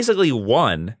 basically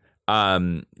won.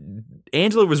 Angela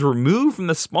was removed from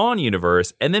the Spawn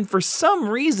universe, and then for some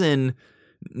reason,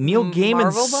 Neil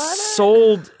Gaiman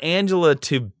sold Angela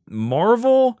to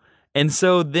Marvel. And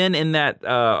so then in that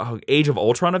Age of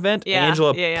Ultron event,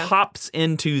 Angela pops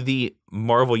into the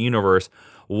Marvel Universe.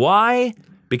 Why?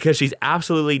 Because she's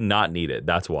absolutely not needed.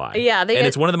 That's why. Yeah. And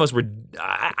it's one of the most...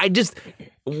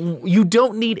 You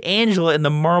don't need Angela in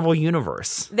the Marvel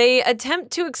Universe. They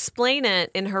attempt to explain it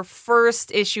in her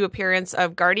first issue appearance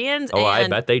of Guardians. Oh, I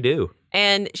bet they do.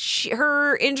 And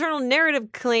her internal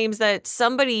narrative claims that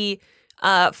somebody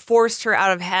forced her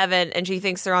out of heaven and she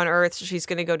thinks they're on Earth, so she's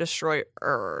going to go destroy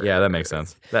Earth. Yeah, that makes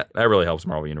sense. That really helps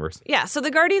Marvel Universe. Yeah, so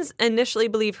the Guardians initially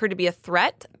believe her to be a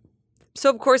threat. So,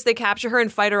 of course, they capture her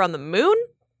and fight her on the moon.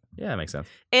 Yeah, that makes sense.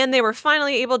 And they were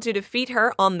finally able to defeat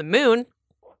her on the moon.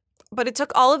 But it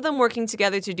took all of them working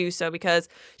together to do so because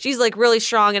she's like really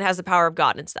strong and has the power of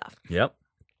God and stuff. Yep.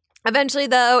 Eventually,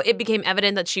 though, it became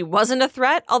evident that she wasn't a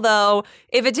threat. Although,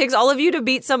 if it takes all of you to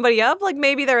beat somebody up, like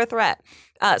maybe they're a threat.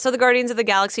 So the Guardians of the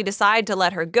Galaxy decide to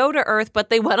let her go to Earth, but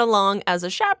they went along as a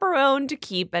chaperone to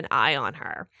keep an eye on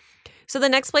her. So the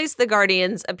next place the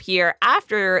Guardians appear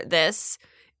after this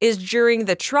is during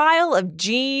the trial of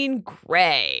Jean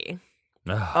Grey.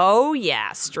 Oh,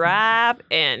 yeah. Strap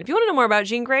in. If you want to know more about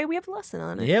Jean Grey, we have a lesson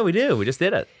on it. Yeah, we do. We just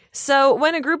did it. So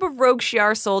when a group of rogue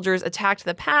Shi'ar soldiers attacked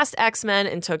the past X-Men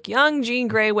and took young Jean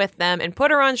Grey with them and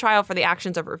put her on trial for the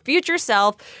actions of her future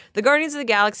self, the Guardians of the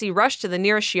Galaxy rushed to the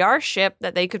nearest Shi'ar ship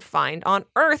that they could find on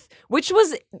Earth, which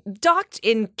was docked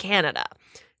in Canada,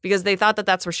 because they thought that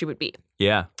that's where she would be.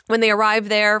 Yeah. When they arrived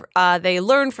there, they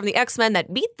learned from the X-Men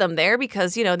that beat them there,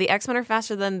 because, you know, the X-Men are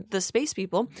faster than the space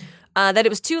people, that it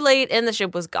was too late and the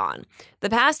ship was gone. The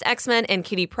past X-Men and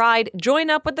Kitty Pryde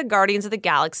joined up with the Guardians of the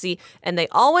Galaxy, and they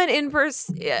all went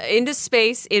into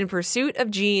space in pursuit of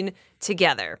Jean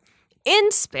together.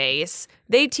 In space,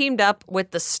 they teamed up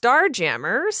with the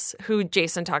Starjammers, who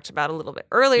Jason talked about a little bit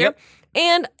earlier. Yep.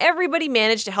 And everybody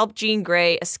managed to help Jean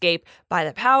Grey escape by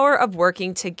the power of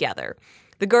working together.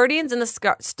 The Guardians and the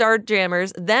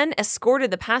Starjammers then escorted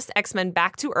the past X-Men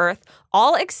back to Earth,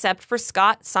 all except for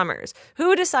Scott Summers,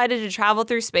 who decided to travel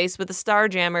through space with the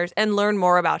Starjammers and learn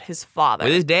more about his father.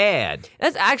 With his dad.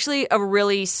 That's actually a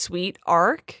really sweet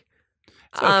arc.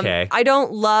 It's okay. I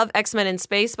don't love X-Men in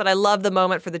space, but I love the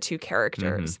moment for the two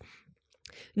characters.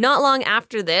 Mm-hmm. Not long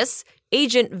after this,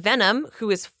 Agent Venom, who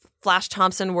is Flash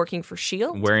Thompson working for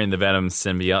S.H.I.E.L.D. Wearing the Venom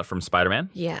symbiote from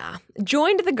Spider-Man? Yeah.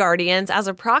 Joined the Guardians as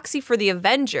a proxy for the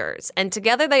Avengers, and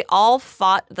together they all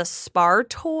fought the Spar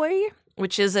Toy,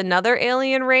 which is another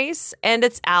alien race, and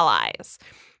its allies.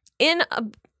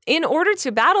 In order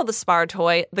to battle the Spar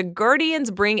Toy, the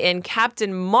Guardians bring in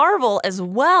Captain Marvel as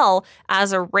well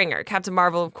as a ringer. Captain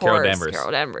Marvel, of course. Carol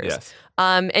Danvers. Yes.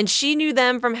 And she knew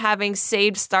them from having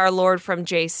saved Star-Lord from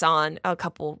Jason a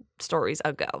couple stories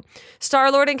ago.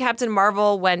 Star-Lord and Captain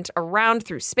Marvel went around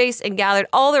through space and gathered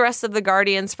all the rest of the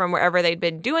Guardians from wherever they'd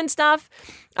been doing stuff.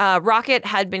 Rocket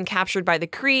had been captured by the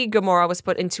Kree. Gamora was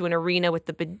put into an arena with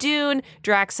the Badoon.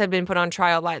 Drax had been put on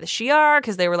trial by the Shi'ar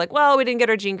because they were like, well, we didn't get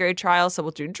our Jean Grey trial, so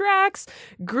we'll do Drax.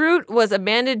 Groot was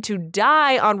abandoned to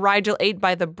die on Rigel 8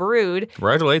 by the Brood.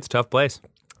 Rigel 8's a tough place.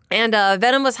 And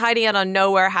Venom was hiding out on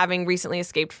Nowhere, having recently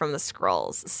escaped from the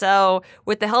Skrulls. So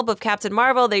with the help of Captain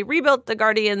Marvel, they rebuilt the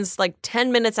Guardians like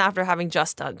 10 minutes after having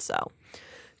just done so.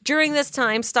 During this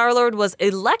time, Star-Lord was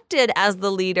elected as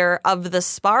the leader of the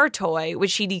Spar Toy,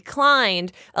 which he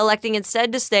declined, electing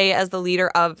instead to stay as the leader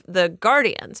of the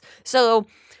Guardians. So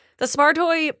the Spar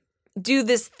Toy do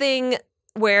this thing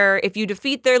where if you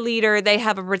defeat their leader, they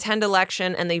have a pretend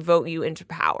election and they vote you into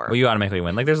power. Well, you automatically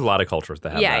win. Like, there's a lot of cultures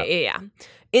that have that. Yeah.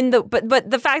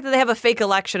 But the fact that they have a fake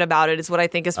election about it is what I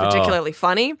think is particularly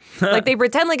funny. Like, they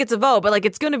pretend like it's a vote, but like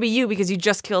it's going to be you because you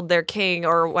just killed their king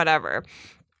or whatever.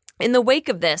 In the wake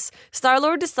of this,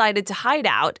 Star-Lord decided to hide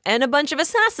out, and a bunch of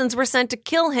assassins were sent to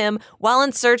kill him while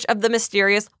in search of the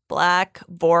mysterious Black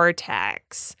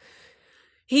Vortex.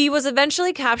 He was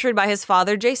eventually captured by his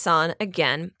father, Jason,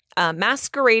 again,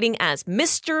 masquerading as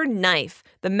Mr. Knife,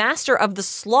 the master of the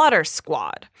Slaughter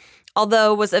Squad,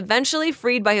 although was eventually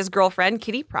freed by his girlfriend,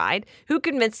 Kitty Pryde, who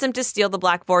convinced him to steal the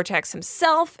Black Vortex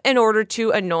himself in order to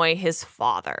annoy his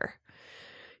father.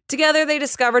 Together, they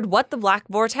discovered what the Black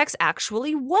Vortex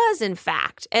actually was, in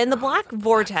fact. And the Black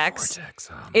Vortex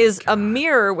is a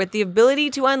mirror with the ability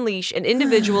to unleash an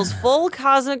individual's full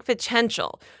cosmic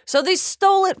potential. So they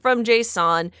stole it from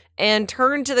Jason and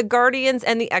turned to the Guardians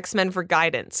and the X-Men for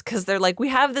guidance. Because they're like, we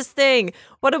have this thing.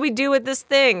 What do we do with this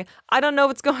thing? I don't know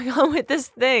what's going on with this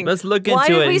thing. Let's look into it. Why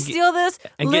did we steal this?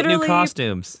 And get new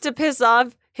costumes. To piss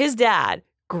off his dad.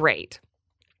 Great.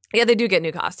 Yeah, they do get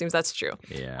new costumes. That's true.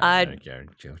 Yeah.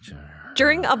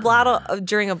 During a battle,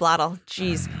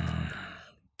 jeez.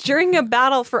 During a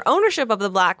battle for ownership of the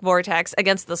Black Vortex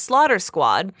against the Slaughter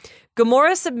Squad,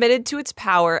 Gamora submitted to its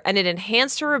power and it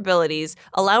enhanced her abilities,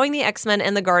 allowing the X-Men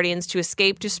and the Guardians to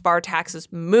escape to Spartax's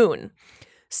moon.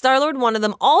 Star-Lord wanted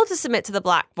them all to submit to the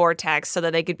Black Vortex so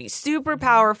that they could be super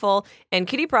powerful, and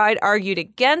Kitty Pryde argued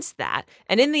against that.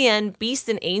 And in the end, Beast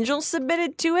and Angel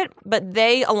submitted to it, but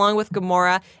they, along with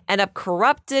Gamora, end up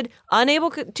corrupted, unable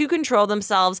to control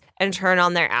themselves, and turn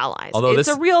on their allies. It's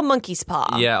a real monkey's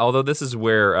paw. Yeah, although this is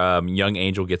where young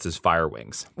Angel gets his fire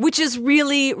wings. Which is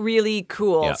really, really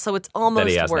cool. Yeah. So it's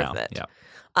almost worth it.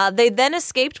 Yeah. They then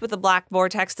escaped with the Black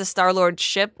Vortex to Star-Lord's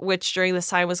ship, which during this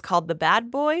time was called the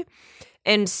Bad Boy,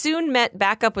 and soon met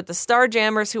back up with the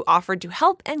Starjammers, who offered to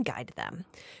help and guide them.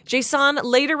 Jason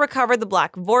later recovered the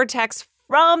Black Vortex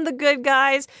from the good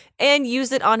guys and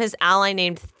used it on his ally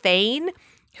named Thane,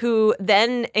 who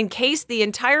then encased the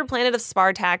entire planet of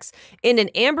Spartax in an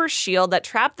amber shield that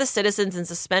trapped the citizens in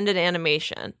suspended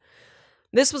animation.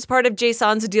 This was part of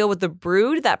Jason's deal with the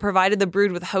Brood that provided the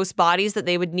Brood with host bodies that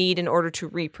they would need in order to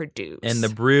reproduce. And the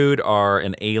Brood are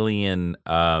an alien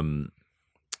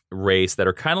race that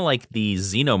are kind of like the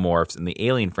Xenomorphs in the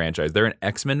Alien franchise. They're an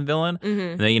X-Men villain,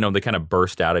 and they kind of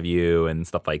burst out of you and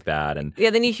stuff like that. And yeah,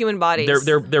 they need human bodies.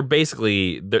 They're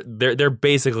basically the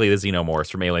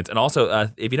Xenomorphs from Aliens. And also,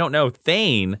 if you don't know,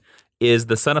 Thane is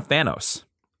the son of Thanos.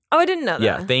 Oh, I didn't know that.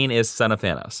 Yeah, Thane is son of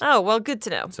Thanos. Oh, well, good to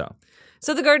know.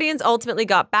 So the Guardians ultimately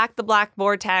got back the Black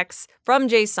Vortex from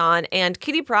Jason, and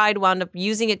Kitty Pryde wound up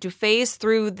using it to phase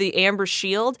through the Amber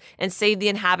Shield and save the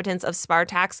inhabitants of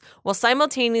Spartax, while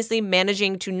simultaneously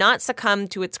managing to not succumb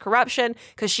to its corruption,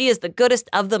 because she is the goodest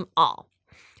of them all.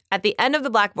 At the end of the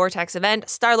Black Vortex event,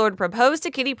 Star-Lord proposed to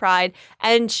Kitty Pryde,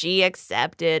 and she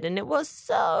accepted, and it was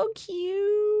so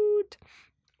cute.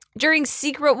 During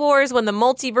Secret Wars, when the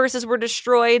multiverses were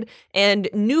destroyed and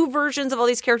new versions of all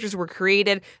these characters were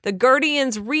created, the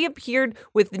Guardians reappeared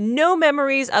with no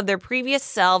memories of their previous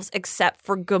selves except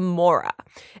for Gamora.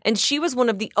 And she was one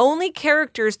of the only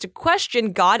characters to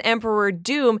question God Emperor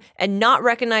Doom and not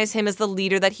recognize him as the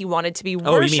leader that he wanted to be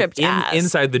worshipped as.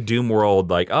 Inside the Doom world,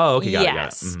 got it.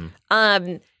 Yes.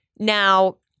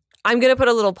 Now, I'm going to put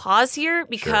a little pause here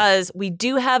because we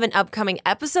do have an upcoming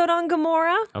episode on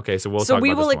Gamora. Okay, so we'll talk about we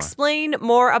this will more. Explain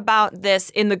more about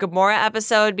this in the Gamora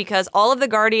episode, because all of the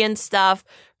Guardian stuff,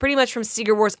 pretty much from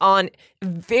Secret Wars on,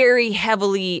 very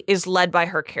heavily is led by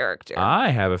her character. I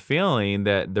have a feeling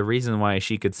that the reason why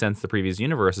she could sense the previous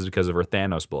universe is because of her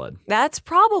Thanos blood. That's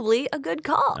probably a good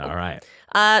call. All right.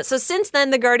 So since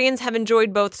then, the Guardians have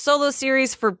enjoyed both solo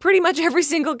series for pretty much every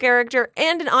single character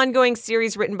and an ongoing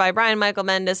series written by Brian Michael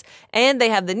Bendis, and they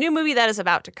have the new movie that is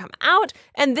about to come out,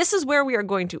 and this is where we are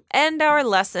going to end our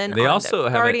lesson on the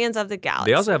Guardians of the Galaxy.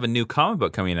 They also have a new comic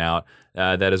book coming out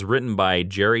that is written by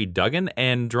Jerry Duggan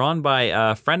and drawn by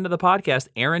a friend of the podcast,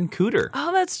 Aaron Cooter.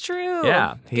 Oh, that's true.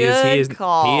 Yeah. He is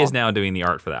now doing the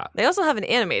art for that. They also have an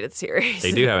animated series.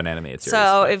 They do have an animated series.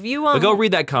 So if you want... But go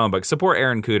read that comic book. Support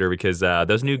Aaron Cooter, because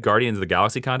those new Guardians of the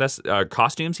Galaxy contest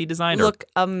costumes he designed look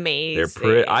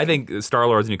amazing. I think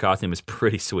Star-Lord's new costume is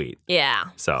pretty sweet. Yeah.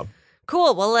 So...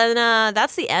 Cool. Well, then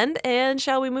that's the end. And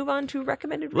shall we move on to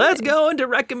recommended reading? Let's go into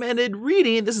recommended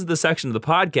reading. This is the section of the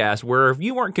podcast where if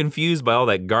you weren't confused by all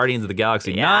that Guardians of the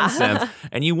Galaxy nonsense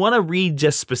and you want to read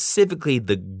just specifically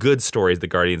the good stories of the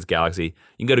Guardians of the Galaxy,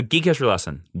 you can go to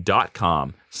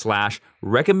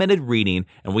geekhistorylesson.com/recommended reading,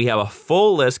 and we have a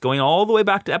full list going all the way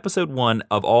back to episode 1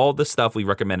 of all the stuff we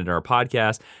recommended in our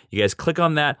podcast. You guys click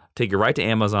on that, take you right to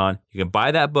Amazon. You can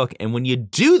buy that book, and when you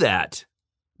do that,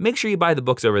 make sure you buy the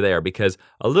books over there, because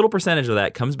a little percentage of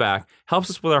that comes back, helps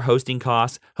us with our hosting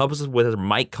costs, helps us with our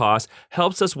mic costs,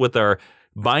 helps us with our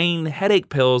buying headache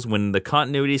pills when the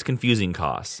continuity is confusing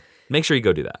costs. Make sure you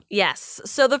go do that. Yes.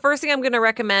 So the first thing I'm going to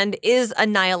recommend is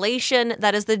Annihilation.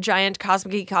 That is the giant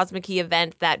Cosmic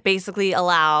event that basically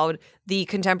allowed the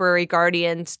contemporary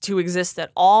Guardians to exist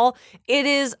at all. It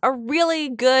is a really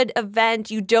good event.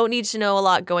 You don't need to know a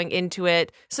lot going into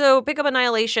it. So pick up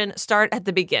Annihilation, start at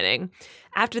the beginning.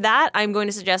 After that, I'm going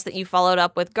to suggest that you follow it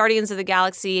up with Guardians of the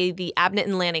Galaxy, the Abnett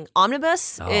and Lanning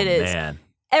Omnibus. Oh, it is man.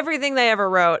 Everything they ever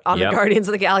wrote on the Guardians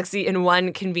of the Galaxy in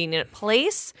one convenient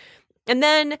place. And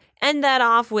then end that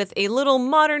off with a little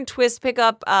modern twist. Pick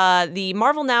up the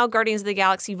Marvel Now Guardians of the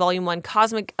Galaxy Volume 1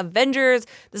 Cosmic Avengers.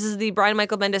 This is the Brian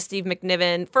Michael Bendis, Steve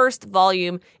McNiven first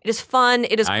volume. It is fun.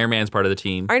 It is Iron Man's part of the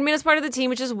team. Iron Man is part of the team,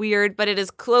 which is weird, but it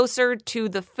is closer to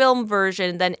the film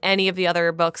version than any of the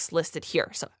other books listed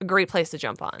here. So a great place to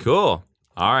jump on. Cool.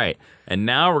 All right. And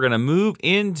now we're going to move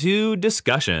into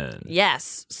discussion.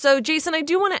 Yes. So, Jason, I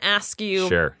do want to ask you.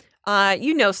 Sure.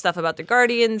 You know stuff about the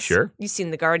Guardians. Sure. You've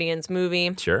seen the Guardians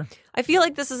movie. Sure. I feel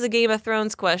like this is a Game of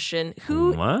Thrones question.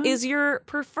 Who is your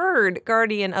preferred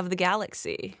Guardian of the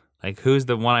Galaxy? Like, who's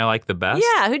the one I like the best?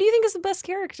 Yeah, who do you think is the best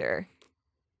character?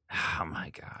 Oh, my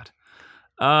God.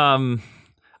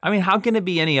 I mean, how can it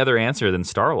be any other answer than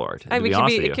Star-Lord? I mean,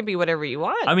 it can be whatever you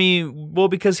want. I mean, well,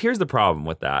 because here's the problem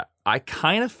with that. I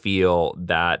kind of feel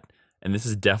that, and this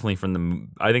is definitely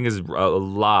I think this is a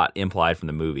lot implied from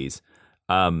the movies.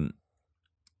 All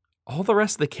the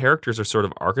rest of the characters are sort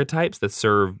of archetypes that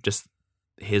serve just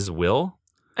his will.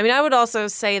 I mean, I would also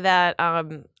say that,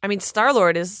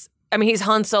 Star-Lord is... he's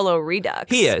Han Solo Redux.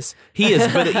 He is.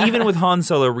 But even with Han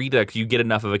Solo Redux, you get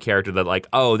enough of a character that, like,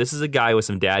 oh, this is a guy with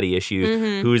some daddy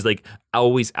issues who's, like,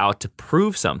 always out to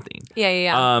prove something.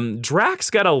 Yeah. Drax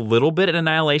got a little bit in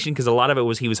Annihilation because a lot of it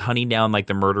was he was hunting down, like,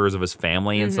 the murderers of his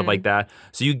family and stuff like that.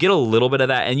 So you get a little bit of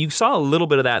that, and you saw a little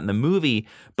bit of that in the movie.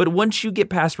 But once you get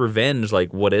past Revenge,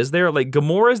 like, what is there? Like,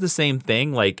 Gamora's the same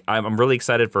thing. Like, I'm really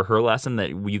excited for her lesson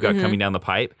that you got coming down the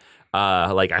pipe.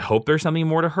 Like, I hope there's something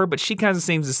more to her, but she kind of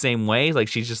seems the same way. Like,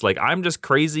 she's just like, I'm just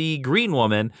crazy green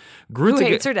woman. Who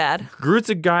hates her dad. Groot's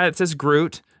a guy that says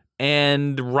Groot,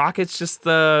 and Rocket's just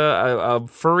a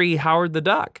furry Howard the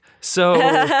Duck. So,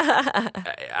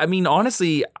 I mean,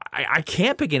 honestly, I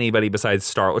can't pick anybody besides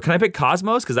Star-Lord. Can I pick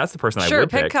Cosmos? Because that's the person I would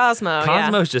pick. Sure, pick Cosmo.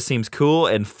 Cosmos just seems cool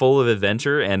and full of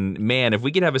adventure. And man, if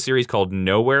we could have a series called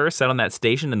Nowhere set on that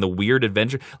station and the weird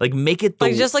adventure, like make it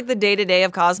just like the day-to-day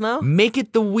of Cosmo? Make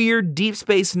it the weird Deep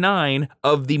Space Nine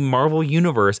of the Marvel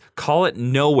Universe. Call it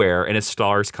Nowhere, and it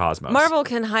stars Cosmos. Marvel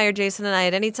can hire Jason and I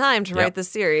at any time to write this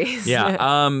series. Yeah.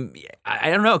 I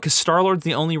don't know, because Star-Lord's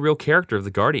the only real character of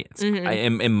the Guardians,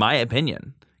 in my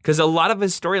opinion. Because a lot of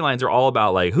his storylines are all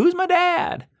about, like, who's my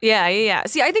dad? Yeah.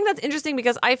 See, I think that's interesting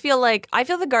because I feel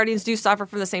the Guardians do suffer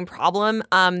from the same problem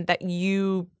that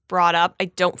you brought up. I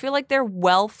don't feel like they're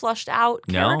well flushed out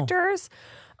characters.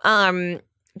 No.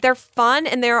 They're fun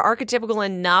and they're archetypical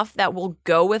enough that we'll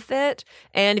go with it.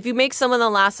 And if you make someone the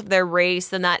last of their race,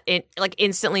 then that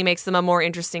instantly makes them a more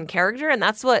interesting character. And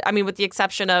that's what, with the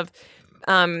exception of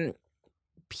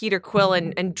Peter Quill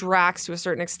and Drax to a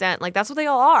certain extent. Like, that's what they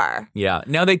all are. Yeah.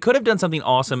 Now, they could have done something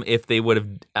awesome if they would have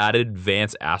added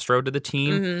Vance Astro to the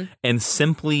team and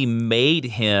simply made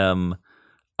him...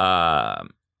 they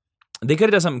could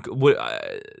have done something...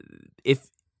 if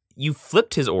you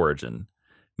flipped his origin,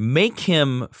 make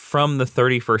him from the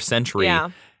 31st century,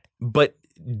 but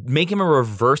make him a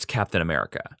reverse Captain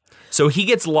America. So he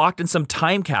gets locked in some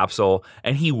time capsule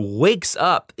and he wakes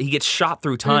up, he gets shot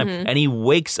through time and he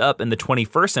wakes up in the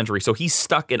 21st century. So he's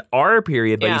stuck in our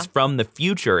period, but he's from the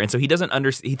future. And so he doesn't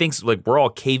understand, he thinks like we're all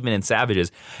cavemen and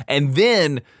savages. And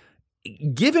then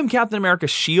give him Captain America's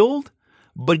shield,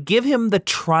 but give him the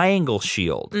triangle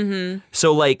shield.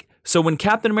 So when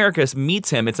Captain America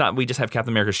meets him, it's not we just have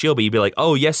Captain America's shield, but you'd be like,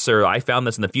 oh, yes, sir, I found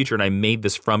this in the future and I made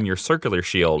this from your circular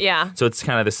shield. Yeah. So it's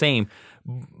kind of the same.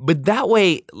 But that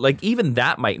way, like, even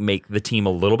that might make the team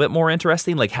a little bit more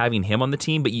interesting, like having him on the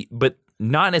team, but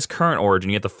not in his current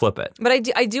origin. You have to flip it. But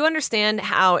I do understand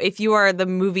how if you are the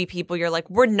movie people, you're like,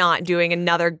 we're not doing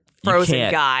another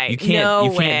Frozen guy. You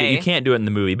can't do it in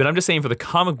the movie. But I'm just saying for the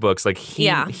comic books, like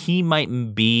he might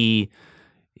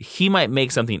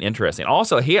make something interesting.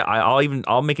 Also, here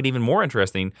I'll make it even more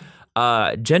interesting.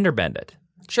 Gender bend it.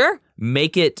 Sure.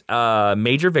 Make it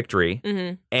Major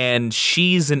Victory, and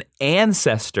she's an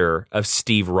ancestor of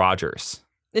Steve Rogers.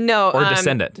 No, or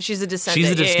descendant. She's a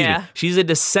descendant. She's a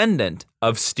descendant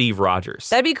of Steve Rogers.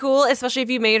 That'd be cool, especially if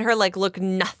you made her like look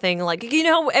nothing like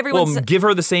everyone's. Well, give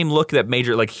her the same look that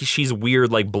Major, like she's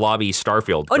weird, like blobby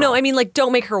Starfield girl. Oh no, I mean like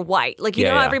don't make her white. Like you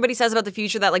know how everybody says about the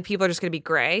future that like people are just gonna be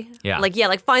gray. Yeah.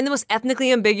 Like find the most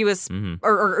ethnically ambiguous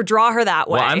or draw her that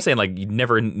way. Well, I'm saying like you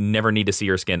never need to see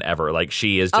her skin ever. Like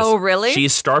she is just. Oh really?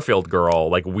 She's Starfield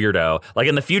girl, like weirdo. Like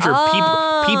in the future,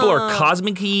 people are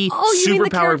cosmic-y, superpowered you mean the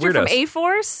character weirdos from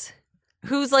A-Force?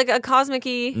 Who's like a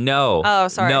cosmic-y? No. Oh,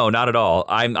 sorry. No, not at all.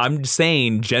 I'm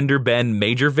saying gender bend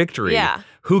Major Victory. Yeah.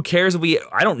 Who cares if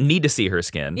I don't need to see her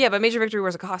skin. Yeah, but Major Victory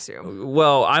wears a costume.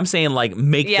 Well, I'm saying like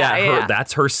make her,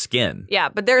 that's her skin. Yeah,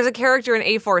 but there's a character in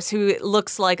A-Force who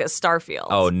looks like a Starfield.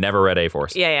 Oh, never read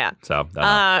A-Force. Yeah. So,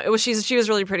 she was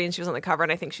really pretty and she was on the cover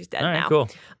and I think she's dead now. Cool.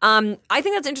 I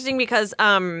think that's interesting because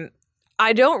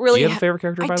I don't really... Do you have a favorite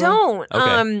character, by the way? I don't.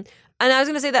 Okay. And I was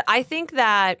going to say that I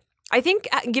think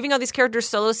giving all these characters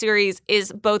solo series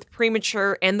is both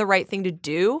premature and the right thing to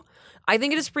do. I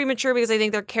think it is premature because I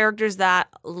think they're characters that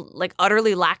like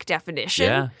utterly lack definition.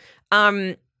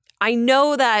 Yeah. I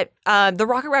know that the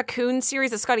Rocket Raccoon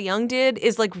series that Scotty Young did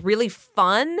is like really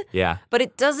fun. Yeah. But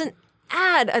it doesn't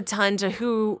add a ton to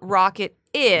who Rocket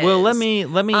is. Well, let me.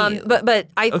 But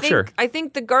Sure. I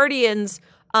think the Guardians,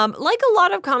 like a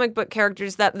lot of comic book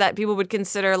characters that people would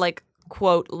consider like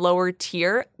quote lower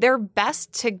tier, they're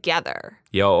best together.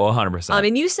 Yo, 100%.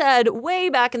 And you said way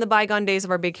back in the bygone days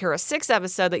of our Big Hero 6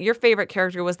 episode that your favorite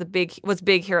character was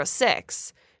Big Hero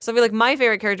 6. So I feel like my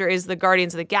favorite character is the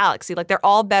Guardians of the Galaxy. Like they're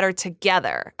all better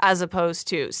together as opposed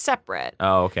to separate.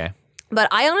 Oh, okay. But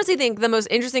I honestly think the most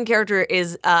interesting character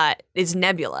is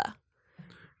Nebula.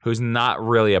 Who's not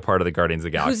really a part of the Guardians of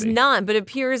the Galaxy. Who's not, but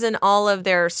appears in all of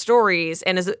their stories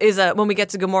and is when we get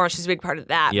to Gamora, she's a big part of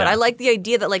that. Yeah. But I like the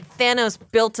idea that like Thanos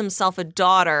built himself a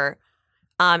daughter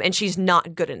and she's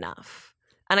not good enough.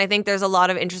 And I think there's a lot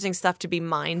of interesting stuff to be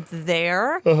mined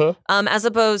there as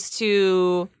opposed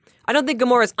to, I don't think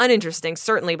Gamora is uninteresting,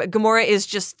 certainly, but Gamora is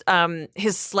just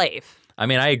his slave. I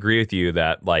mean, I agree with you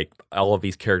that like all of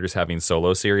these characters having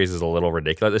solo series is a little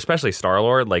ridiculous, especially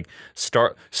Star-Lord. Like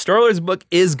Star-Lord's book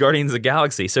is Guardians of the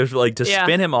Galaxy, so to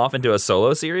spin him off into a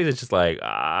solo series, it's just like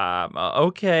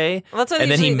okay. Well,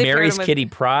 and then he marries Kitty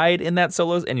Pryde in that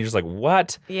solo, and you're just like,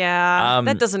 what? Yeah,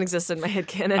 that doesn't exist in my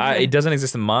headcanon. It doesn't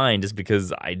exist in mine, just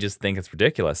because I just think it's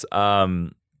ridiculous.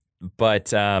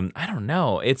 But I don't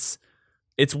know. It's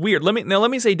weird. Let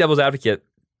me say devil's advocate.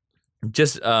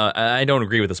 Just, I don't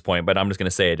agree with this point, but I'm just going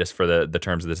to say it just for the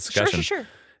terms of the discussion. Sure.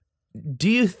 Do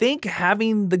you think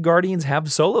having the Guardians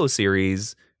have solo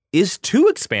series is to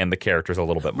expand the characters a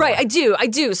little bit more? Right, I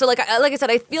do. So like I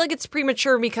said, I feel like it's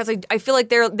premature because I feel like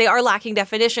they are lacking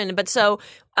definition. But so,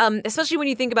 especially when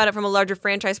you think about it from a larger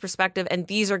franchise perspective, and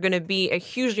these are going to be a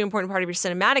hugely important part of your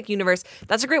cinematic universe,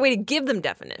 that's a great way to give them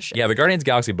definition. Yeah, the Guardians of the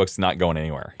Galaxy book's not going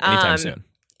anywhere anytime soon.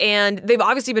 And they've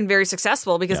obviously been very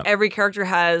successful because every character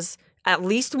has at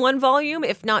least one volume,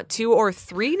 if not 2 or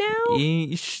 3 now?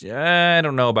 I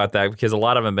don't know about that because a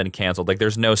lot of them have been canceled. Like,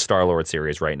 there's no Star-Lord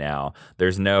series right now.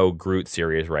 There's no Groot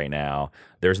series right now.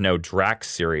 There's no Drax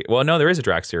series. Well, no, there is a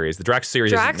Drax series. The Drax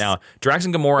series is now. Drax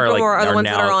and Gamora are the ones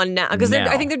now, that are on now. Because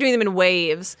I think they're doing them in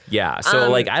waves. Yeah.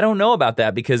 So, I don't know about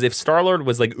that because if Star-Lord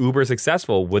was, like, uber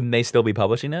successful, wouldn't they still be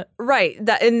publishing it? Right.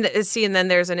 And then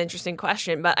there's an interesting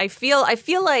question. But I feel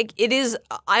like it is.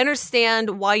 I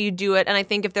understand why you do it. And I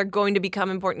think if they're going to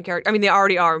become important characters, I mean, they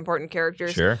already are important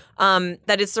characters. Sure.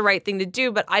 That it's the right thing to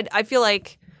do. But I feel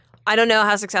like I don't know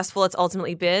how successful it's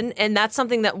ultimately been. And that's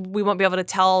something that we won't be able to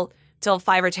tell till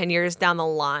 5 or 10 years down the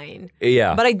line.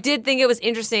 Yeah. But I did think it was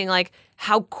interesting, like,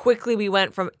 how quickly we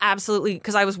went from absolutely,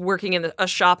 because I was working in a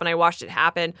shop and I watched it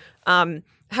happen, how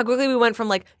quickly we went from,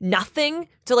 like, nothing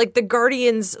to, like, the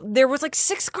Guardians. There was, like,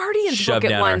 6 Guardians shoved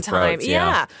book at one time. Throats,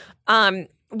 yeah.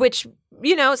 Which,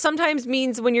 you know, sometimes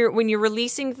means when you're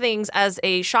releasing things as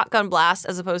a shotgun blast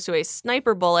as opposed to a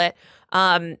sniper bullet,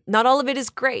 not all of it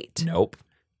is great. Nope.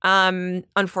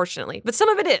 Unfortunately. But some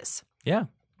of it is. Yeah.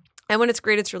 And when it's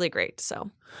great, it's really great.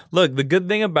 So, look,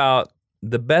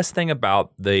 the best thing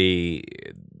about the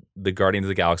Guardians of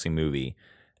the Galaxy movie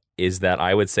is that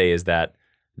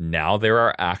now there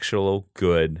are actual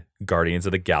good Guardians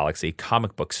of the Galaxy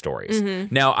comic book stories.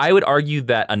 Mm-hmm. Now, I would argue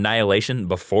that Annihilation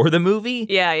before the movie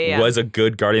was a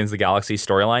good Guardians of the Galaxy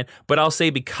storyline, but I'll say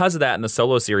because of that in the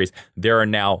solo series, there are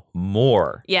now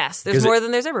more. Yes, there's more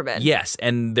than there's ever been. Yes,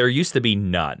 and there used to be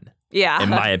none. Yeah. In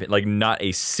my opinion, like not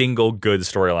a single good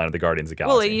storyline of the Guardians of the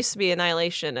Galaxy. Well, it used to be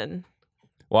Annihilation and...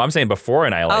 Well, I'm saying before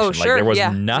Annihilation. Oh, sure. Like there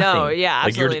was nothing. No,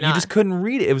 absolutely not. You just couldn't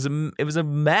read it. It was a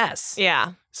mess.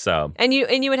 Yeah. So. And you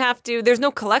would have to... There's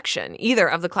no collection either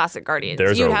of the classic Guardians.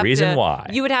 There's a reason why.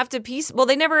 You would have to piece... Well,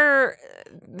 they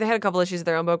had a couple issues of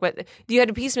their own book, but you had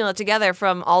to piecemeal it together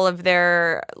from all of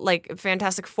their, like,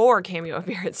 Fantastic Four cameo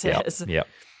appearances. Yep.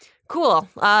 Cool.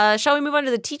 Shall we move on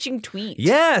to the teaching tweet?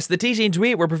 Yes, the teaching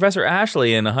tweet where Professor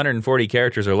Ashley, in 140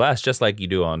 characters or less, just like you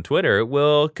do on Twitter,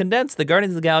 will condense the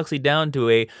Guardians of the Galaxy down to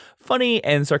a funny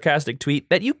and sarcastic tweet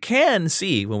that you can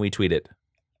see when we tweet it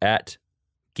at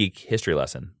Geek History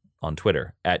Lesson on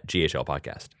Twitter at GHL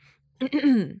Podcast.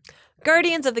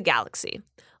 Guardians of the Galaxy.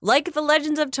 Like the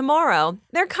Legends of Tomorrow,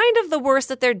 they're kind of the worst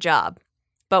at their job,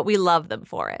 but we love them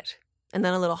for it. And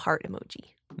then a little heart emoji.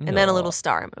 And then a little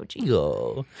star emoji.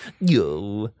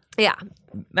 Yo. Yeah.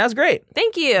 That's great.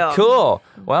 Thank you. Cool.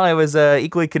 Well, I was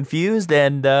equally confused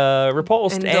and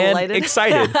repulsed and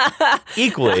excited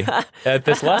equally at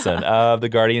this lesson of the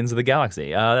Guardians of the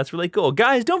Galaxy. That's really cool.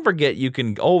 Guys, don't forget you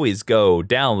can always go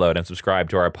download and subscribe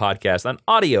to our podcast on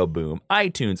Audio Boom,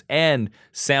 iTunes, and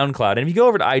SoundCloud. And if you go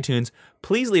over to iTunes,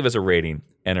 please leave us a rating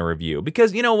and a review.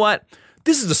 Because you know what?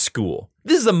 This is a school.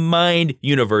 This is a mind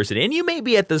university. And you may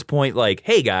be at this point like,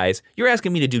 hey guys, you're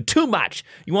asking me to do too much.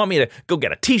 You want me to go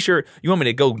get a t-shirt? You want me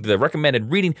to go to the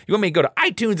recommended reading? You want me to go to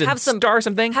iTunes and star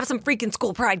something? Have some freaking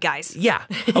school pride, guys. Yeah,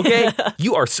 okay?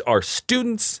 You are our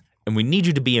students, and we need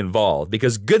you to be involved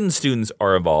because good students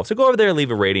are involved. So go over there,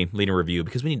 leave a rating, leave a review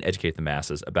because we need to educate the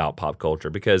masses about pop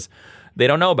culture because they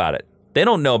don't know about it. They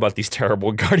don't know about these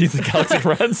terrible Guardians of the Galaxy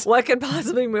runs. What could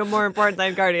possibly be more important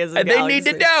than Guardians of the Galaxy?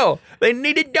 They need to know. They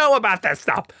need to know about this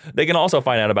stuff. They can also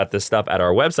find out about this stuff at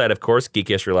our website, of course,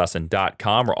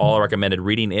 geekhistorylesson.com, where all our recommended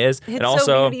reading is. It's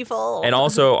so beautiful. And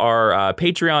also our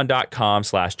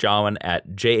patreon.com/Jawiin at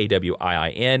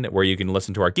Jawiin, where you can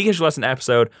listen to our Geek History Lesson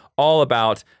episode all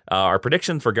about our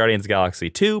predictions for Guardians of the Galaxy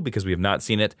 2, because we have not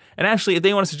seen it. And actually, if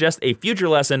they want to suggest a future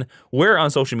lesson, where on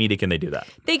social media can they do that?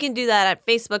 They can do that at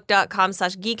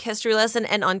facebook.com/geekhistorylesson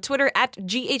and on Twitter at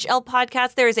GHL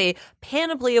Podcast. There is a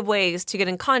panoply of ways to get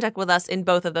in contact with us in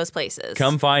both of those places.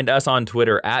 Come find us on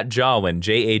Twitter at Jawiin,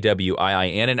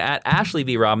 Jawiin, and at Ashley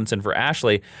V. Robinson for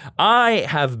Ashley. I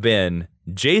have been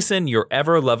Jason, your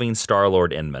ever-loving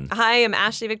Star-Lord Inman. I am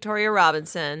Ashley Victoria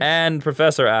Robinson. And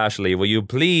Professor Ashley, will you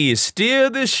please steer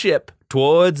this ship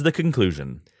towards the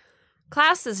conclusion?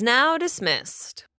 Class is now dismissed.